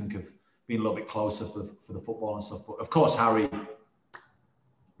had to think of being a little bit closer for the football and stuff. But of course, Harry,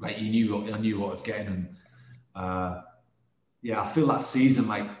 like I knew what I was getting, and I feel that season,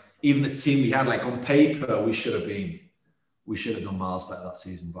 like even the team we had, like on paper, we should have done miles better that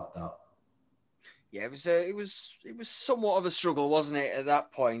season, but that. Yeah, it was somewhat of a struggle, wasn't it, at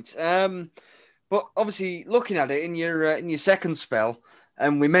that point? But obviously, looking at it in your second spell.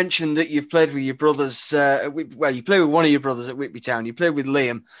 And we mentioned that you've played with your brothers. You played with one of your brothers at Whitby Town. You played with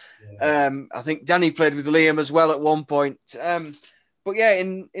Liam. Yeah. I think Danny played with Liam as well at one point. But yeah,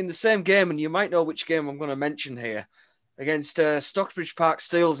 in the same game, and you might know which game I'm going to mention here, against Stockbridge Park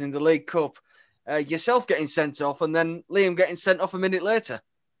Steels in the League Cup, yourself getting sent off, and then Liam getting sent off a minute later.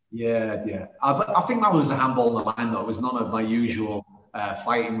 Yeah. I think that was a handball on the line, though. It was none of my usual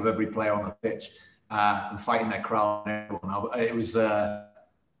fighting with every player on the pitch and fighting their crowd and everyone. It was.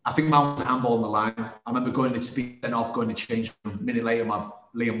 I think mine was a handball on the line. I remember going to be sent off, going to change room. A minute later,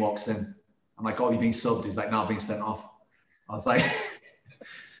 Liam walks in. I'm like, oh, you're being subbed. He's like, no, being sent off. I was like,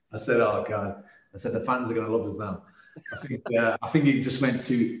 I said, oh, God. I said, the fans are going to love us now. I think it just went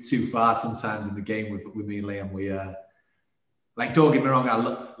too far sometimes in the game with me and Liam. We, like, don't get me wrong.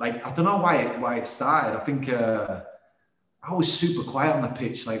 I don't know why it started. I think I was super quiet on the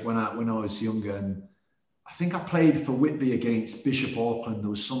pitch, like when I was younger, and I think I played for Whitby against Bishop Auckland. There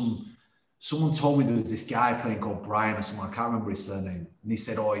was someone told me there was this guy playing called Brian or someone. I can't remember his surname. And he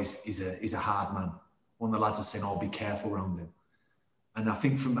said, oh, he's a hard man. One of the lads was saying, oh, be careful around him. And I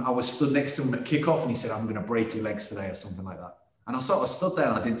think I was stood next to him at kickoff, and he said, I'm going to break your legs today or something like that. And I sort of stood there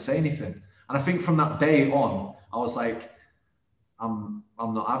and I didn't say anything. And I think from that day on, I was like, I'm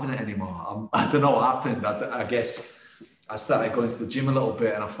not having it anymore. I don't know what happened. I guess I started going to the gym a little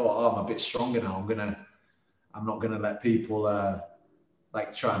bit, and I thought, oh, I'm a bit stronger now. I'm not going to let people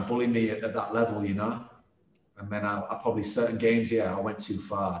like try and bully me at that level, you know. And then I probably certain games, I went too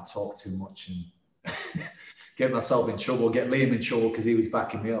far, I talked too much and get myself in trouble, get Liam in trouble because he was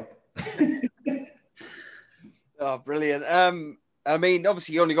backing me up. Oh, brilliant. I mean,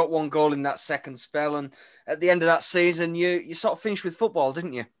 obviously you only got one goal in that second spell, and at the end of that season, you sort of finished with football,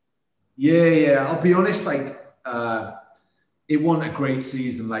 didn't you? Yeah. I'll be honest, like it wasn't a great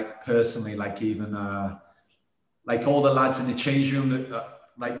season, like personally, like even like all the lads in the change room,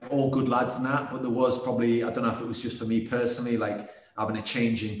 like all good lads and that, but there was probably, I don't know if it was just for me personally, like having a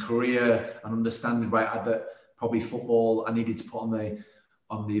change in career and understanding that probably football I needed to put on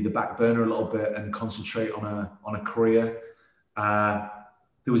the back burner a little bit and concentrate on a career.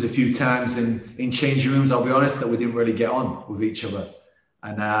 There was a few times in changing rooms, I'll be honest, that we didn't really get on with each other.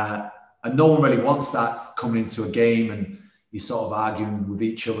 And no one really wants that coming into a game and you're sort of arguing with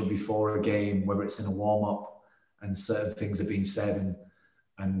each other before a game, whether it's in a warm-up and certain things are being said.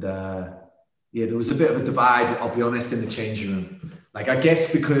 And there was a bit of a divide, I'll be honest, in the changing room. Like, I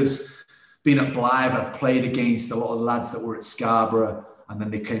guess because being at Blythe, I played against a lot of lads that were at Scarborough and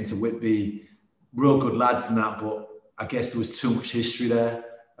then they came to Whitby, real good lads and that, but I guess there was too much history there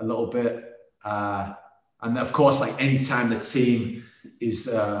a little bit. And of course, like any time the team is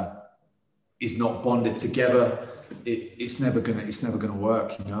not bonded together, it's never gonna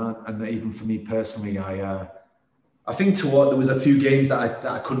work, you know. And even for me personally, I think there was a few games that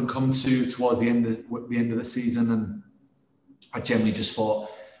I couldn't come to towards the end of the season, and I generally just thought,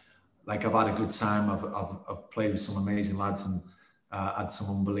 like, I've had a good time. I've played with some amazing lads and had some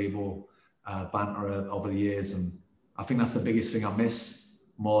unbelievable banter over the years, and I think that's the biggest thing I miss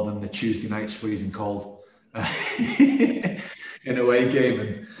more than the Tuesday nights freezing cold in a away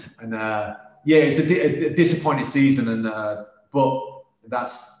game. And it's a disappointing season, and but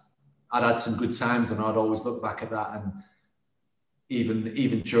I'd had some good times, and I'd always look back at that. And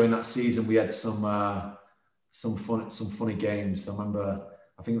even during that season, we had some funny games. I remember,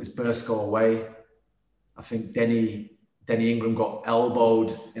 I think it was Burscough away. I think Denny Ingram got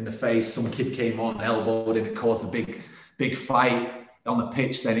elbowed in the face. Some kid came on and elbowed him. It caused a big fight on the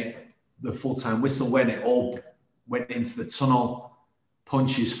pitch. Then the full-time whistle went. It all went into the tunnel.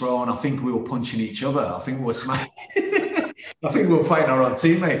 Punches thrown. I think we were punching each other. I think we were smacking. I think we were fighting our own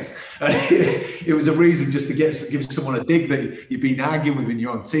teammates. It was a reason just to give someone a dig that you've been arguing with in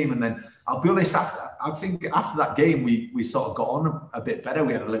your own team. And then I'll be honest, I think after that game, we sort of got on a bit better.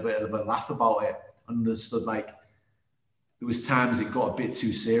 We had a little bit of a laugh about it. Understood, like, there was times it got a bit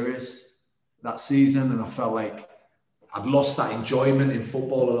too serious that season, and I felt like I'd lost that enjoyment in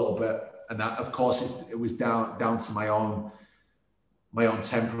football a little bit. And that, of course, it was down to my own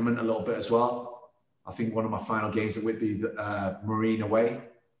temperament a little bit as well. I think one of my final games at Whitby, Marine away,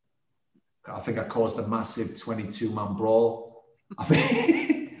 I think I caused a massive 22-man brawl. I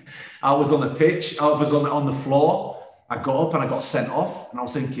think I was on the pitch, I was on the floor. I got up and I got sent off, and I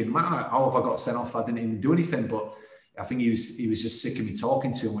was thinking, man, how have I got sent off? I didn't even do anything. But I think he was just sick of me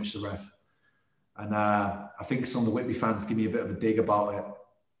talking too much, the ref. And I think some of the Whitby fans give me a bit of a dig about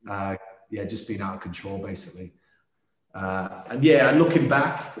it. Just being out of control, basically. And looking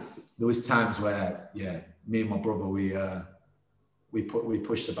back, there was times where, me and my brother, we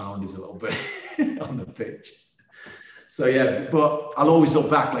pushed the boundaries a little bit on the pitch. So but I'll always look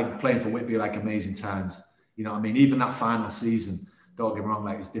back, like, playing for Whitby, like, amazing times. You know what I mean? Even that final season, don't get me wrong,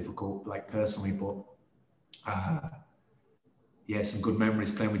 like, it was difficult, like, personally, but some good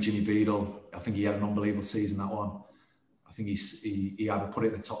memories playing with Jimmy Beadle. I think he had an unbelievable season, that one. I think he either put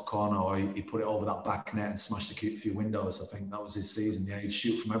it in the top corner or he put it over that back net and smashed a few windows. I think that was his season. Yeah, he'd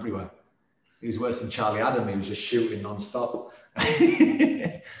shoot from everywhere. He was worse than Charlie Adam. He was just shooting non-stop.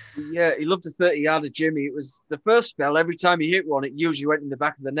 Yeah, he loved a 30-yarder, Jimmy. It was the first spell. Every time he hit one, it usually went in the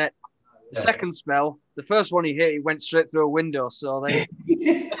back of the net. The second spell, the first one he hit, he went straight through a window. So they...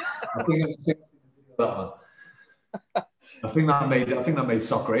 I think that made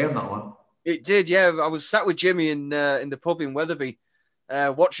Soccer AM, that one. It did, yeah. I was sat with Jimmy in the pub in Wetherby,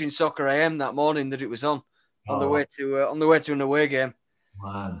 watching Soccer AM that morning that it was on the way to an away game.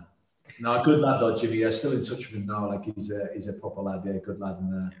 Man, no, good lad though, Jimmy. I'm still in touch with him now. Like, he's a proper lad, good lad,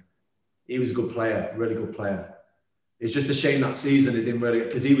 and he was a good player, really good player. It's just a shame that season it didn't really,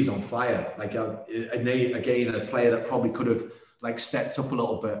 because he was on fire. Like, again, a player that probably could have, like, stepped up a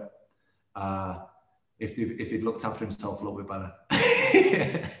little bit if he'd looked after himself a little bit better.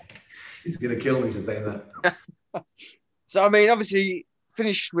 He's going to kill me for saying that. So, I mean, obviously,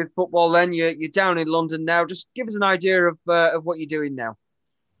 finished with football then. You're down in London now. Just give us an idea of what you're doing now.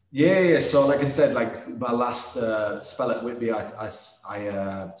 Yeah. So, like I said, like, my last spell at Whitby, I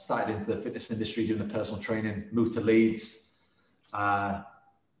started into the fitness industry, doing the personal training, moved to Leeds. Met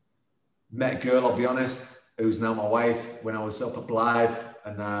a girl, I'll be honest. who's now my wife, when I was up at Blythe,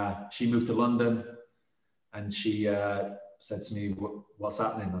 and she moved to London, and she said to me, "What's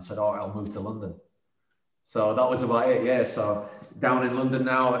happening?" I said, "Oh, I'll move to London." So that was about it. Yeah. So down in London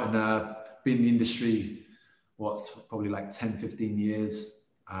now, and been in the industry, probably like 10, 15 years.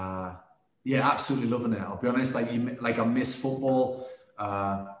 Yeah, absolutely loving it. I'll be honest, like I miss football.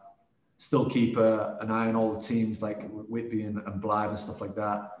 Still keep an eye on all the teams like Whitby and Blythe and stuff like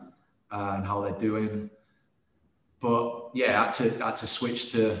that, and how they're doing. But yeah, I had to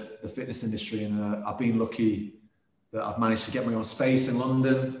switch to the fitness industry, and I've been lucky that I've managed to get my own space in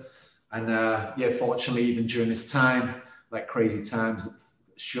London. And yeah, fortunately, even during this time, like crazy times,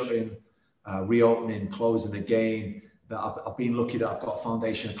 shutting, reopening, closing again, that I've been lucky that I've got a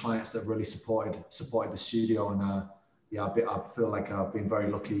foundation of clients that have really supported the studio. And yeah, I feel like I've been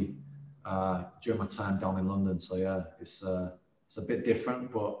very lucky during my time down in London. So yeah, it's a bit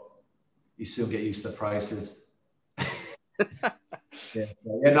different, but you soon get used to the prices. Yeah,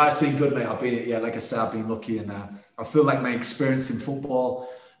 no, it's been good, mate. Like I said, I've been lucky, and I feel like my experience in football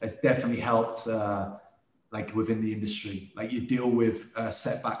has definitely helped, like within the industry. Like you deal with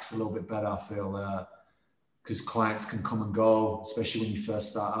setbacks a little bit better, I feel, because clients can come and go, especially when you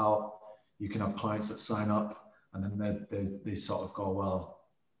first start out. You can have clients that sign up, and then they sort of go, well,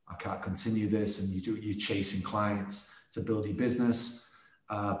 I can't continue this, and you're chasing clients to build your business.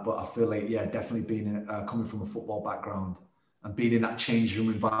 But I feel like, yeah, definitely being coming from a football background and being in that change room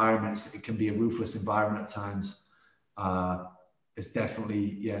environment, it can be a ruthless environment at times. It's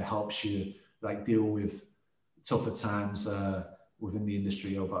definitely, yeah, helps you like deal with tougher times within the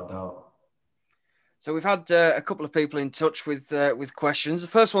industry, without a doubt. So we've had a couple of people in touch with questions. The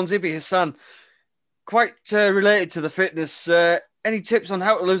first one's Ibi Hassan, quite related to the fitness. Any tips on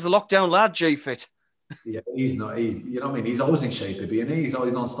how to lose the lockdown lad, G-Fit? Yeah, he's you know what I mean? He's always in shape, Ibi, and he's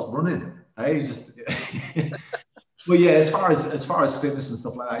always non-stop running. Hey, he's just... Well, yeah, as far as fitness and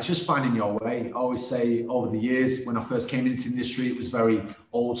stuff like that, it's just finding your way. I always say over the years, when I first came into the industry, it was very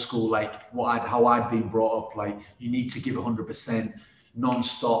old school, like how I'd been brought up. Like you need to give 100%,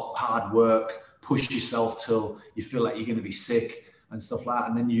 non-stop, hard work, push yourself till you feel like you're going to be sick and stuff like that.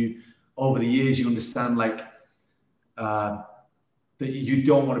 And then over the years, you understand like that you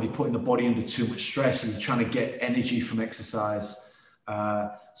don't want to be putting the body under too much stress, and you're trying to get energy from exercise.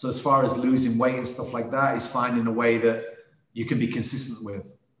 So as far as losing weight and stuff like that, is finding a way that you can be consistent with.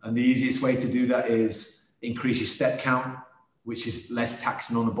 And the easiest way to do that is increase your step count, which is less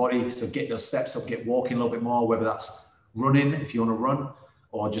taxing on the body. So get those steps up, get walking a little bit more, whether that's running if you want to run,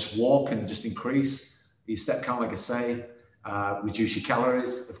 or just walk and just increase your step count, like I say. Reduce your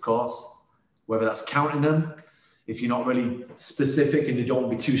calories, of course, whether that's counting them. If you're not really specific and you don't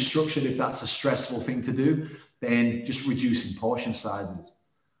want to be too structured, if that's a stressful thing to do, then just reducing portion sizes.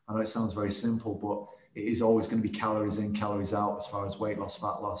 I know it sounds very simple, but it is always going to be calories in, calories out as far as weight loss,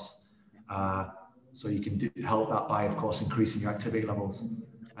 fat loss. So you can help that by, of course, increasing your activity levels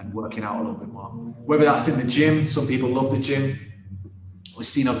and working out a little bit more. Whether that's in the gym, some people love the gym. We've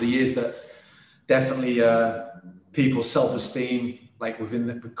seen over the years that definitely people's self-esteem, like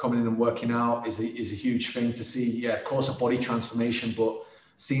coming in and working out, is a huge thing to see. Yeah, of course, a body transformation, but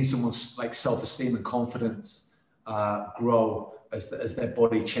seeing someone's like self-esteem and confidence grow as their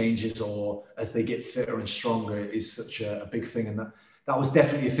body changes or as they get fitter and stronger is such a big thing. And that was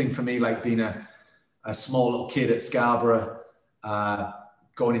definitely a thing for me, like being a small little kid at Scarborough,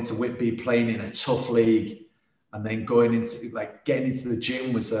 going into Whitby, playing in a tough league, and then going into like getting into the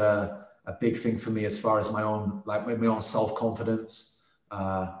gym was a big thing for me as far as my own self-confidence.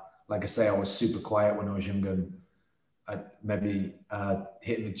 Like I say, I was super quiet when I was younger, and maybe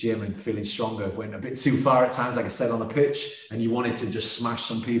hitting the gym and feeling stronger went a bit too far at times, like I said, on the pitch, and you wanted to just smash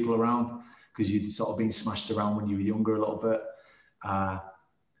some people around because you'd sort of been smashed around when you were younger a little bit.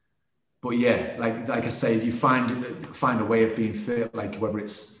 But yeah, like I say, you find a way of being fit, like whether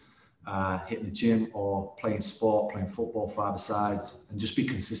it's hitting the gym or playing sport, playing football, five-a-sides, and just be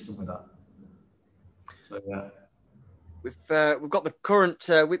consistent with that. So yeah. We've got the current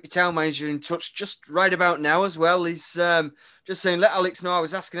Whitby Town manager in touch just right about now as well. He's just saying, let Alex know I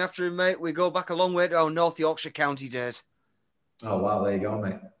was asking after him, mate. We go back a long way to our North Yorkshire County days. Oh, wow. There you go,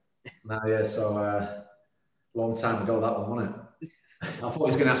 mate. Yeah, so long time ago, that one, wasn't it? I thought he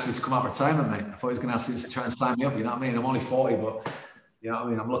was going to ask me to come out of retirement, mate. I thought he was going to ask me to try and sign me up, you know what I mean? I'm only 40, but you know what I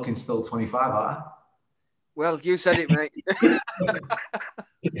mean? I'm looking still 25, aren't I? Well, you said it, mate.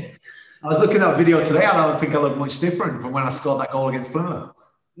 I was looking at a video today. I don't think I look much different from when I scored that goal against Plymouth.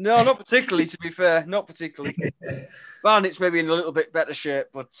 No, not particularly, to be fair. Not particularly. Barnett's maybe in a little bit better shape,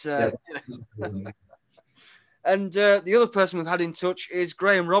 but... And the other person we've had in touch is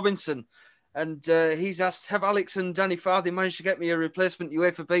Graham Robinson. And he's asked, have Alex and Danny Farthing managed to get me a replacement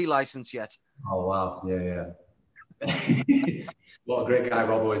UEFA B licence yet? Oh, wow. Yeah. What a great guy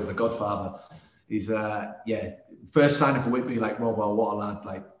Robbo is, the godfather. He's, first signing for Whitby, like, Robbo, what a lad.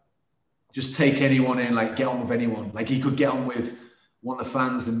 Like, just take anyone in, like, get on with anyone. Like, he could get on with one of the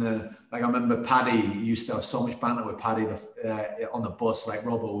fans in the, like, I remember Paddy, he used to have so much banter with Paddy on the bus, like,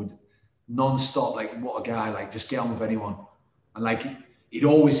 Robbo would non-stop, like, what a guy, like, just get on with anyone. And, like, he'd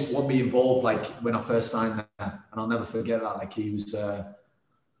always want me involved, like, when I first signed there. And I'll never forget that. Like, he was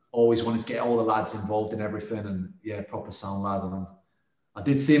always wanted to get all the lads involved in everything. And, yeah, proper sound lad. And I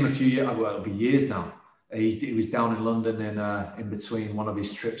did see him a few years, well, it'll be years now. He was down in London in between one of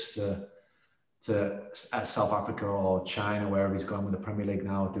his trips to South Africa or China, wherever he's going with the Premier League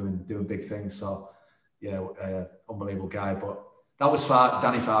now, doing big things. So, yeah, unbelievable guy. But that was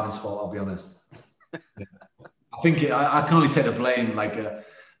Danny Farthing's fault, I'll be honest. Yeah. I think I can only take the blame, like,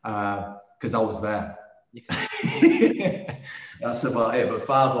 because I was there. That's about it. But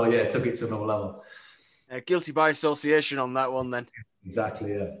Farbo, yeah, took it to another level. Guilty by association on that one, then.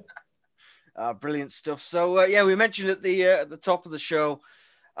 Exactly, yeah. Brilliant stuff. So, we mentioned at the top of the show,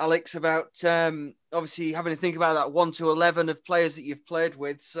 Alex, about obviously having to think about that 1 to 11 of players that you've played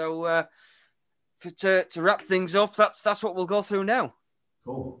with. So, to wrap things up, that's what we'll go through now.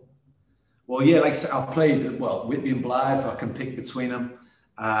 Cool. Well, yeah, like I said, I've played, Whitby and Blythe. I can pick between them.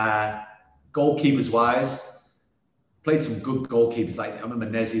 Goalkeepers wise, played some good goalkeepers. Like, I remember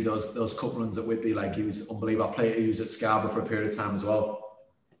Nezzy, those cup runs at Whitby, like, he was unbelievable. He was at Scarborough for a period of time as well.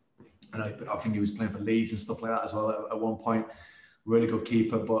 And I think he was playing for Leeds and stuff like that as well at one point. Really good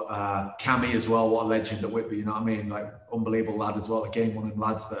keeper. But Cammy as well, what a legend at Whitby, you know what I mean? Like, unbelievable lad as well. Again, one of them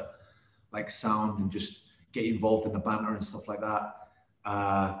lads that, like, sound and just get involved in the banter and stuff like that.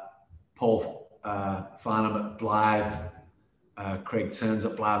 Paul Farnham at Blythe, Craig Turns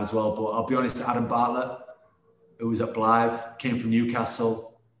at Blythe as well. But I'll be honest, Adam Bartlett, who was at Blythe, came from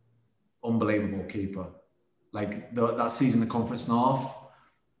Newcastle, unbelievable keeper. Like, that season, the Conference North,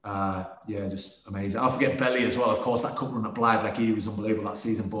 just amazing. I'll forget Belly as well. Of course, that cup run at Blythe, like, he was unbelievable that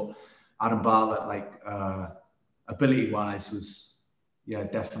season. But Adam Bartlett, like, ability-wise, was,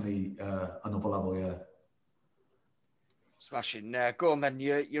 definitely another level, yeah. Smashing. Go on then.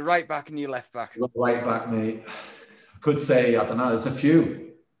 You're right back and your left back. Right back, mate. I could say, I don't know, there's a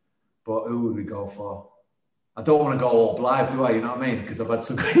few, but who would we go for? I don't want to go all Blythe, do I? You know what I mean? Because I've had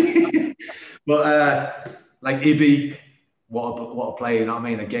some. But like Ibby, what a player, you know what I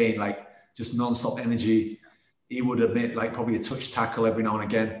mean? Again, like, just non-stop energy. He would admit, like, probably a touch tackle every now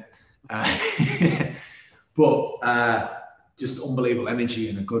and again. But just unbelievable energy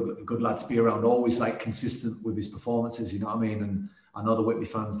and a good lad to be around. Always, like, consistent with his performances, you know what I mean? And I know the Whitby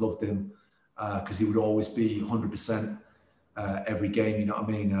fans loved him because he would always be 100% every game, you know what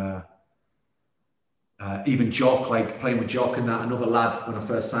I mean? Even Jock, like, playing with Jock and that, another lad when I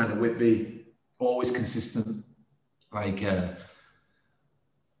first signed at Whitby, always consistent, like,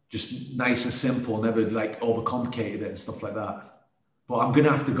 just nice and simple, never, like, overcomplicated it and stuff like that. But I'm going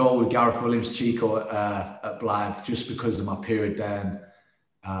to have to go with Gareth Williams Chico at Blythe just because of my period there.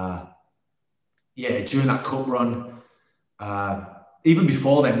 And, during that cup run, even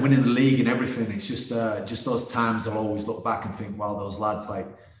before then, winning the league and everything, it's just those times I'll always look back and think, wow, those lads, like,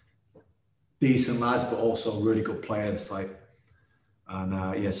 decent lads, but also really good players. Like,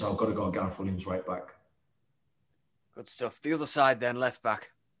 and so I've got to go Gareth Williams right back. Good stuff. The other side then, left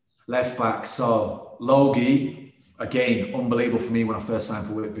back. Left back. So Logie. Again, unbelievable for me when I first signed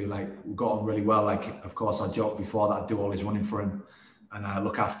for Whitby. Like, we got on really well. Like, of course, I joked before that I'd do all his running for him and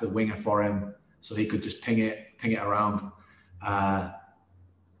look after the winger for him so he could just ping it around. But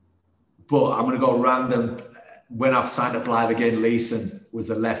I'm going to go random. When I've signed at Blythe again, Leeson was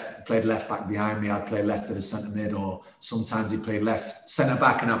played left back behind me. I'd play left of the centre mid, or sometimes he'd play left centre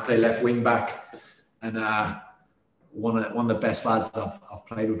back and I'd play left wing back. And one of the best lads I've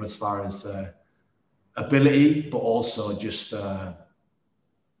played with as far as ability, but also just a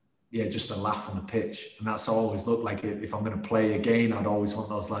laugh on the pitch. And that's always looked like it. If I'm going to play again, I'd always want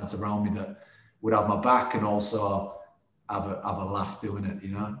those lads around me that would have my back and also have a laugh doing it,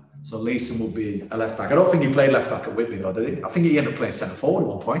 you know. So Leeson would be a left back. I don't think he played left back at Whitby though, did he? I think he ended up playing centre forward at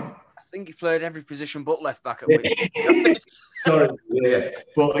one point. I think he played every position but left back at Whitby. Sorry,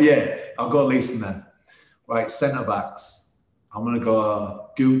 but I'll go Leeson then. Right, centre backs. I'm going to go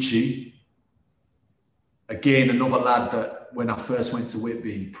Gucci. Again, another lad that when I first went to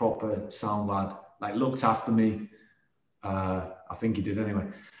Whitby, proper sound lad, like, looked after me. I think he did anyway.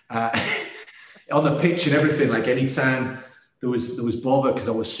 On the pitch and everything, like, anytime there was bother because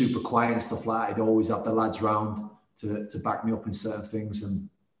I was super quiet and stuff like that, I'd always have the lads round to back me up in certain things. And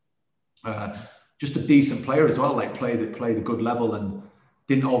Just a decent player as well. Like played a good level and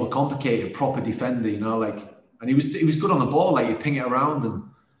didn't overcomplicate it. Proper defender, you know. Like, and he was good on the ball. Like he'd ping it around, and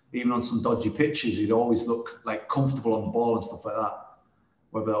even on some dodgy pitches, he'd always look like comfortable on the ball and stuff like that.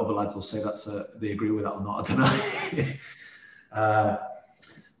 Whether other lads will say they agree with that or not, I don't know.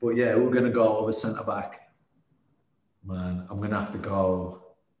 But yeah, we're going to go over centre back. Man, I'm going to have to go.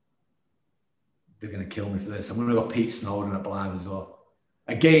 They're going to kill me for this. I'm going to go Pete Snowden at Blythe as well.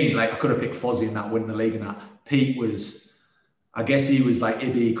 Again, like I could have picked Fozzie in that, win the league and that. Pete was, I guess he was like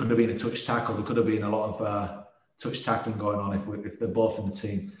Ibby, could have been a touch tackle. There could have been a lot of touch tackling going on if they're both in the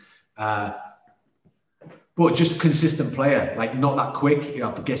team. But just consistent player, like not that quick. You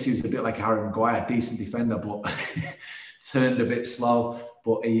know, I guess he was a bit like Harry Maguire, decent defender, but turned a bit slow.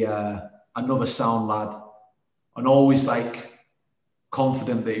 But he, another sound lad, and always like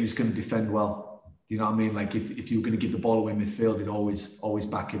confident that he was going to defend well. Do you know what I mean? Like if you were going to give the ball away in midfield, he'd always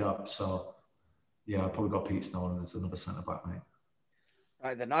back it up. So yeah, I probably got Pete Snowden as another centre back, mate.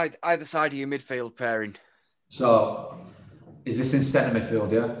 Right then, either side of your midfield pairing. So is this in centre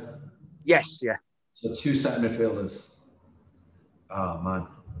midfield? Yeah. Yes. Yeah. So 2 centre midfielders. Oh man.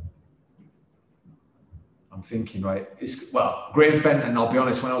 I'm thinking, right. Graham Fenton, I'll be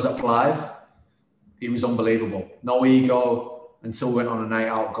honest, when I was at Blythe, he was unbelievable. No ego until we went on a night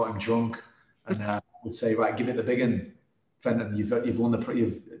out, got him drunk, and would say, right, give it the big one, Fenton. You've got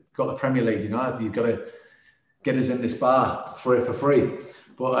the Premier League, you know, you've got to get us in this bar for free.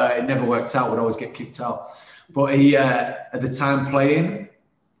 But it never worked out. We'd always get kicked out. But he, at the time playing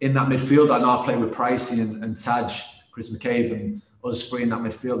in that midfield, I know I played with Pricey and Taj, Chris McCabe, and us three in that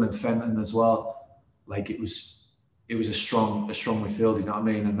midfield, and Fenton as well. Like it was a strong midfield, you know what I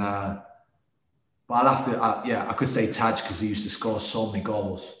mean? And but I'll have to, I could say Taj because he used to score so many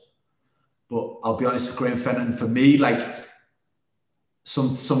goals. But I'll be honest with Graham Fenton, for me, like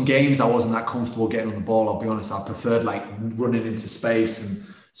some games I wasn't that comfortable getting on the ball. I'll be honest, I preferred like running into space and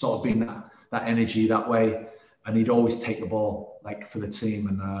sort of being that energy that way. And he'd always take the ball like for the team,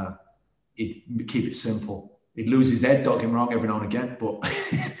 and he'd keep it simple. He'd lose his head, don't get him wrong, every now and again, but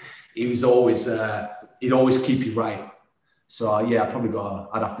he was always he'd always keep you right. So yeah,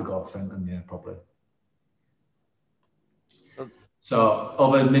 I'd have to go Fenton, yeah, probably. So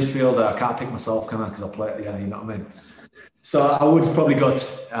over midfielder, I can't pick myself, can I? Because I play, yeah, you know what I mean. So I would probably go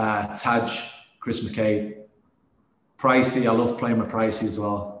Taj, Chris McCabe, Pricey. I love playing with Pricey as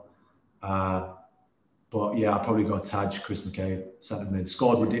well. But yeah, I'll probably go Taj, Chris McCabe, centre mid.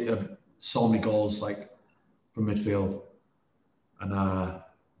 Scored so many goals like from midfield, and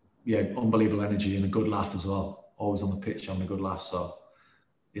yeah, unbelievable energy and a good laugh as well. Always on the pitch having a good laugh. So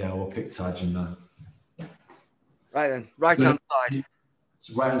yeah, we'll pick Taj in there. Right then, right hand side.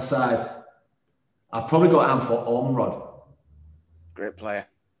 It's right hand side. I'll probably go Am for Ormrod. Great player.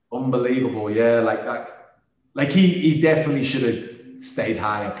 Unbelievable, yeah. Like that. Like he definitely should have stayed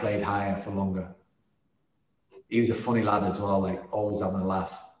higher, played higher for longer. He was a funny lad as well, like always having a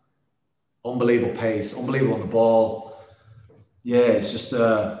laugh. Unbelievable pace, unbelievable on the ball. Yeah, it's just one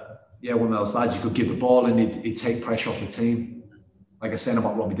of those lads you could give the ball and he'd take pressure off the team. Like I said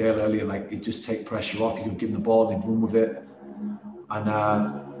about Robbie Dale earlier, like he'd just take pressure off. You could give him the ball and he'd run with it,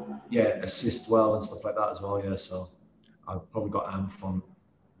 and assist well and stuff like that as well. Yeah, so I've probably got Am from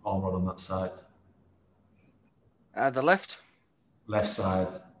Ormrod on that side. The left side,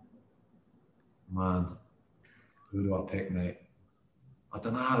 man. Who do I pick, mate? I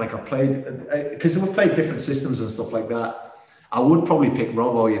don't know. Like I played because we've played different systems and stuff like that. I would probably pick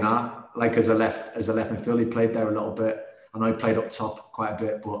Robbo, you know, like as a left midfielder. He played there a little bit. I know he played up top quite a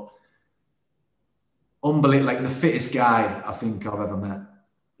bit, but unbelievable, like the fittest guy I think I've ever met.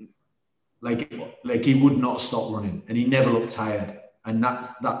 Like he would not stop running, and he never looked tired. And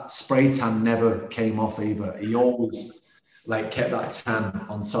that spray tan never came off either. He always like kept that tan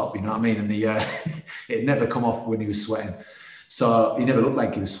on top, you know what I mean? And it never come off when he was sweating. So he never looked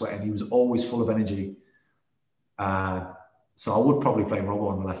like he was sweating. He was always full of energy. So I would probably play Robbo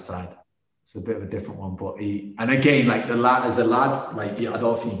on the left side. It's a bit of a different one, but and again, like the lad as a lad, like I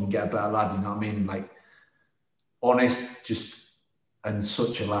don't think you can get a better lad, you know what I mean? Like honest, just and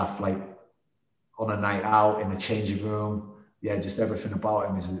such a laugh, like on a night out in the changing room. Yeah, just everything about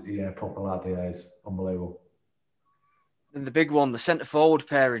him is proper lad. Yeah, it's unbelievable. And the big one, the centre forward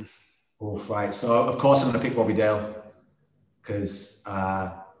pairing. Oh, right. So of course I'm going to pick Robbie Dale because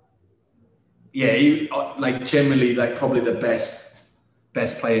he like generally like probably the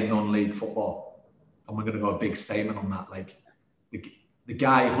best player in non-league football. And we're going to go a big statement on that. Like the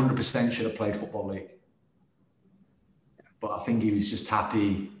guy 100% should have played Football League. But I think he was just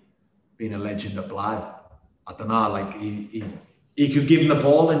happy being a legend at Blythe. I don't know, like he could give him the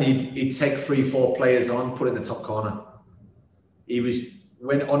ball and he'd take 3-4 players on, put it in the top corner. He was,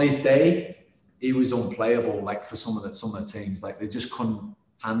 when on his day, he was unplayable. Like for some of the teams, like they just couldn't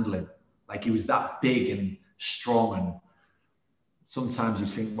handle him. Like he was that big and strong, and sometimes you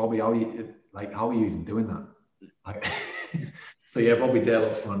think, Robbie, how are you even doing that? Like, so yeah, Robbie Dale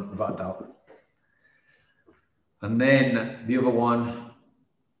up front, without a doubt. And then the other one,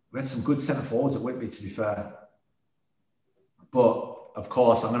 we had some good centre forwards at Whitby, to be fair. But of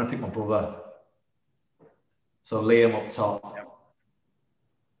course, I'm going to pick my brother. So Liam up top.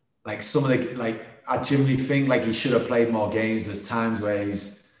 Like some of the, like I genuinely think like he should have played more games. There's times where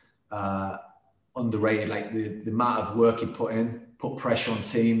he's underrated. Like the amount of work he put in, put pressure on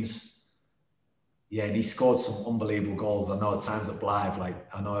teams. Yeah, and he scored some unbelievable goals. I know at times at Blythe, like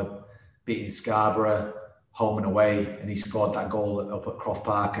I know beating Scarborough home and away, and he scored that goal up at Croft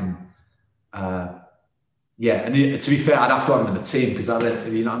Park. And yeah, and to be fair, I'd have to have him in the team because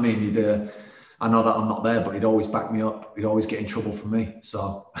you know what I mean. I know that I'm not there, but he'd always back me up. He'd always get in trouble for me.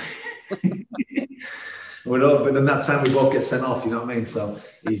 So, but then that time we both get sent off. You know what I mean? So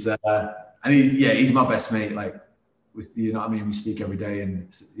he's he's my best mate. Like, you know what I mean? We speak every day,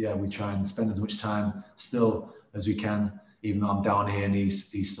 and yeah, we try and spend as much time still as we can, even though I'm down here and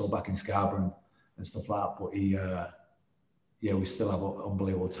he's still back in Scarborough and stuff like that. But we still have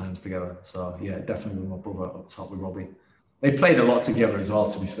unbelievable times together. So yeah, definitely with my brother up top with Robbie. They played a lot together as well,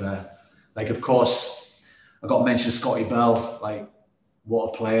 to be fair. Like, of course, I got to mention Scotty Bell. Like, what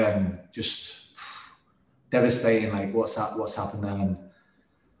a player, and just devastating. Like, what's happened there? And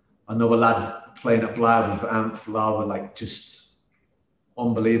another lad playing at Blythe with Ant Flower, like, just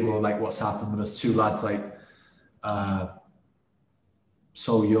unbelievable. Like, what's happened with us two lads, like,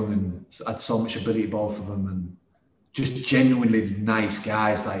 so young and had so much ability, both of them, and just genuinely nice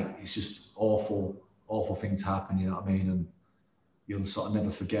guys. Like, it's just awful thing to happen. You know what I mean? And you'll sort of never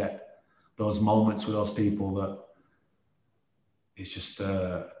forget those moments with those people. That it's just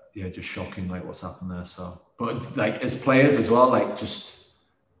just shocking, like what's happened there. So, but like as players as well, like just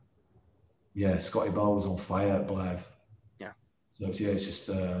Scotty Bell was on fire at Blythe. Yeah. So it's just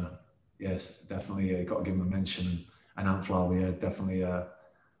yes, definitely got to give him a mention. And Ant Flower, definitely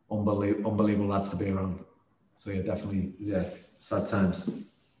unbelievable lads to be around. So yeah, definitely sad times.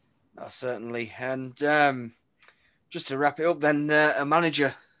 Certainly. And just to wrap it up, then a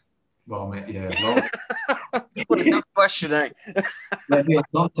manager. Well, mate, yeah. Well, what a tough question, eh? Let me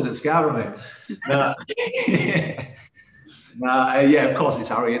Thompson at Scarborough, mate. No, of course it's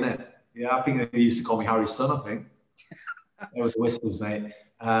Harry, isn't it? Yeah, I think they used to call me Harry's son, I think. It was the whispers, mate.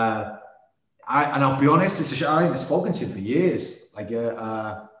 I'll be honest, I haven't spoken to him for years. Like,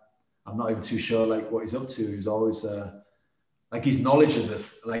 I'm not even too sure like what he's up to. He's always like his knowledge of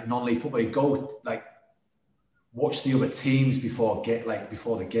the non-league football. He'd go like watch the other teams before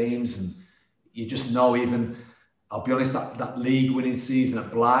the games, and you just know. Even I'll be honest, that league winning season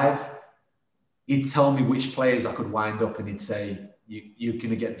at Blythe, he'd tell me which players I could wind up, and he'd say, "You're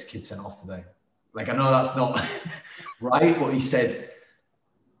gonna get this kid sent off today." Like, I know that's not right, but he said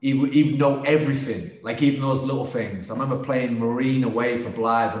he would know everything, like even those little things. I remember playing Marine away for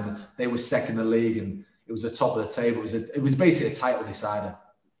Blythe, and they were second in the league, and it was the top of the table. It was basically a title decider.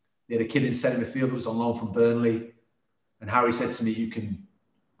 They had a kid in centre midfield that was on loan from Burnley, and Harry said to me,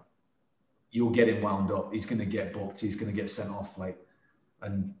 "You'll get him wound up. He's going to get booked. He's going to get sent off."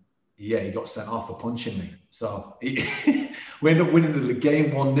 And he got sent off for punching me. So we ended up winning the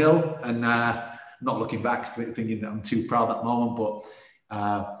game 1-0, and not looking back, thinking that I'm too proud that moment, but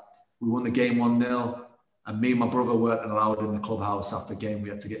we won the game 1-0. And me and my brother weren't allowed in the clubhouse after the game. We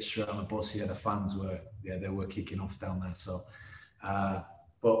had to get straight on the bus. The fans they were kicking off down there. So.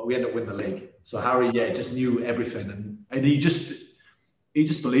 But we ended up winning the league. So Harry, just knew everything, and he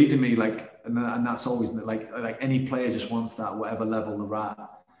just believed in me, and that's always like any player just wants that, whatever level they're at,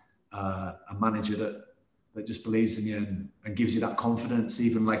 a manager that just believes in you and gives you that confidence.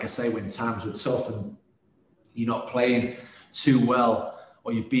 Even like I say, when times were tough and you're not playing too well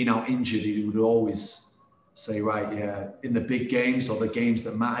or you've been out injured, he would always say, right, in the big games or the games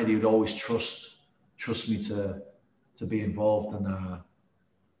that mattered, he would always trust me to be involved. And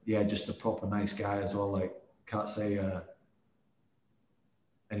just a proper nice guy as well. Like, can't say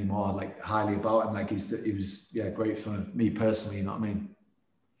anymore like highly about him. Like, he was great for me personally. You know what I mean?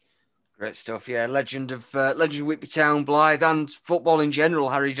 Great stuff. Yeah, legend of Whitby Town, Blythe, and football in general,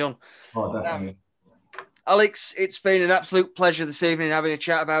 Harry Dunn. Oh, definitely. Alex, it's been an absolute pleasure this evening having a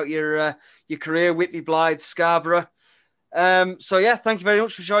chat about your career, Whitby, Blythe, Scarborough. Thank you very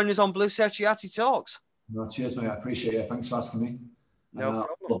much for joining us on Blue Cerchiati Talks. No, cheers, mate. I appreciate it. Thanks for asking me. No problem.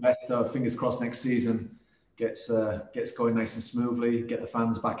 All the best. Fingers crossed next season. gets going nice and smoothly, get the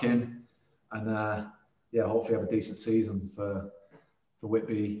fans back in, and hopefully have a decent season for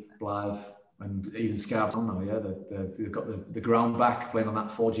Whitby, Blythe, and even Scarborough now. Yeah, they've got the ground back, playing on that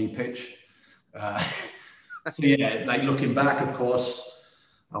 4G pitch. So yeah, like looking back, of course,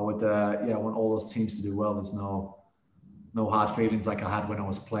 I would I want all those teams to do well. There's no hard feelings like I had when I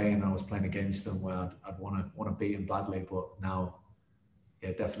was playing against them, where I'd want to beat them badly. But now, yeah,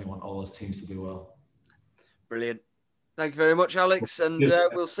 definitely want all those teams to do well. Brilliant. Thank you very much, Alex, and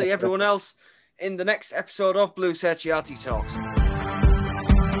we'll see everyone else in the next episode of Blue Cerchiati Talks.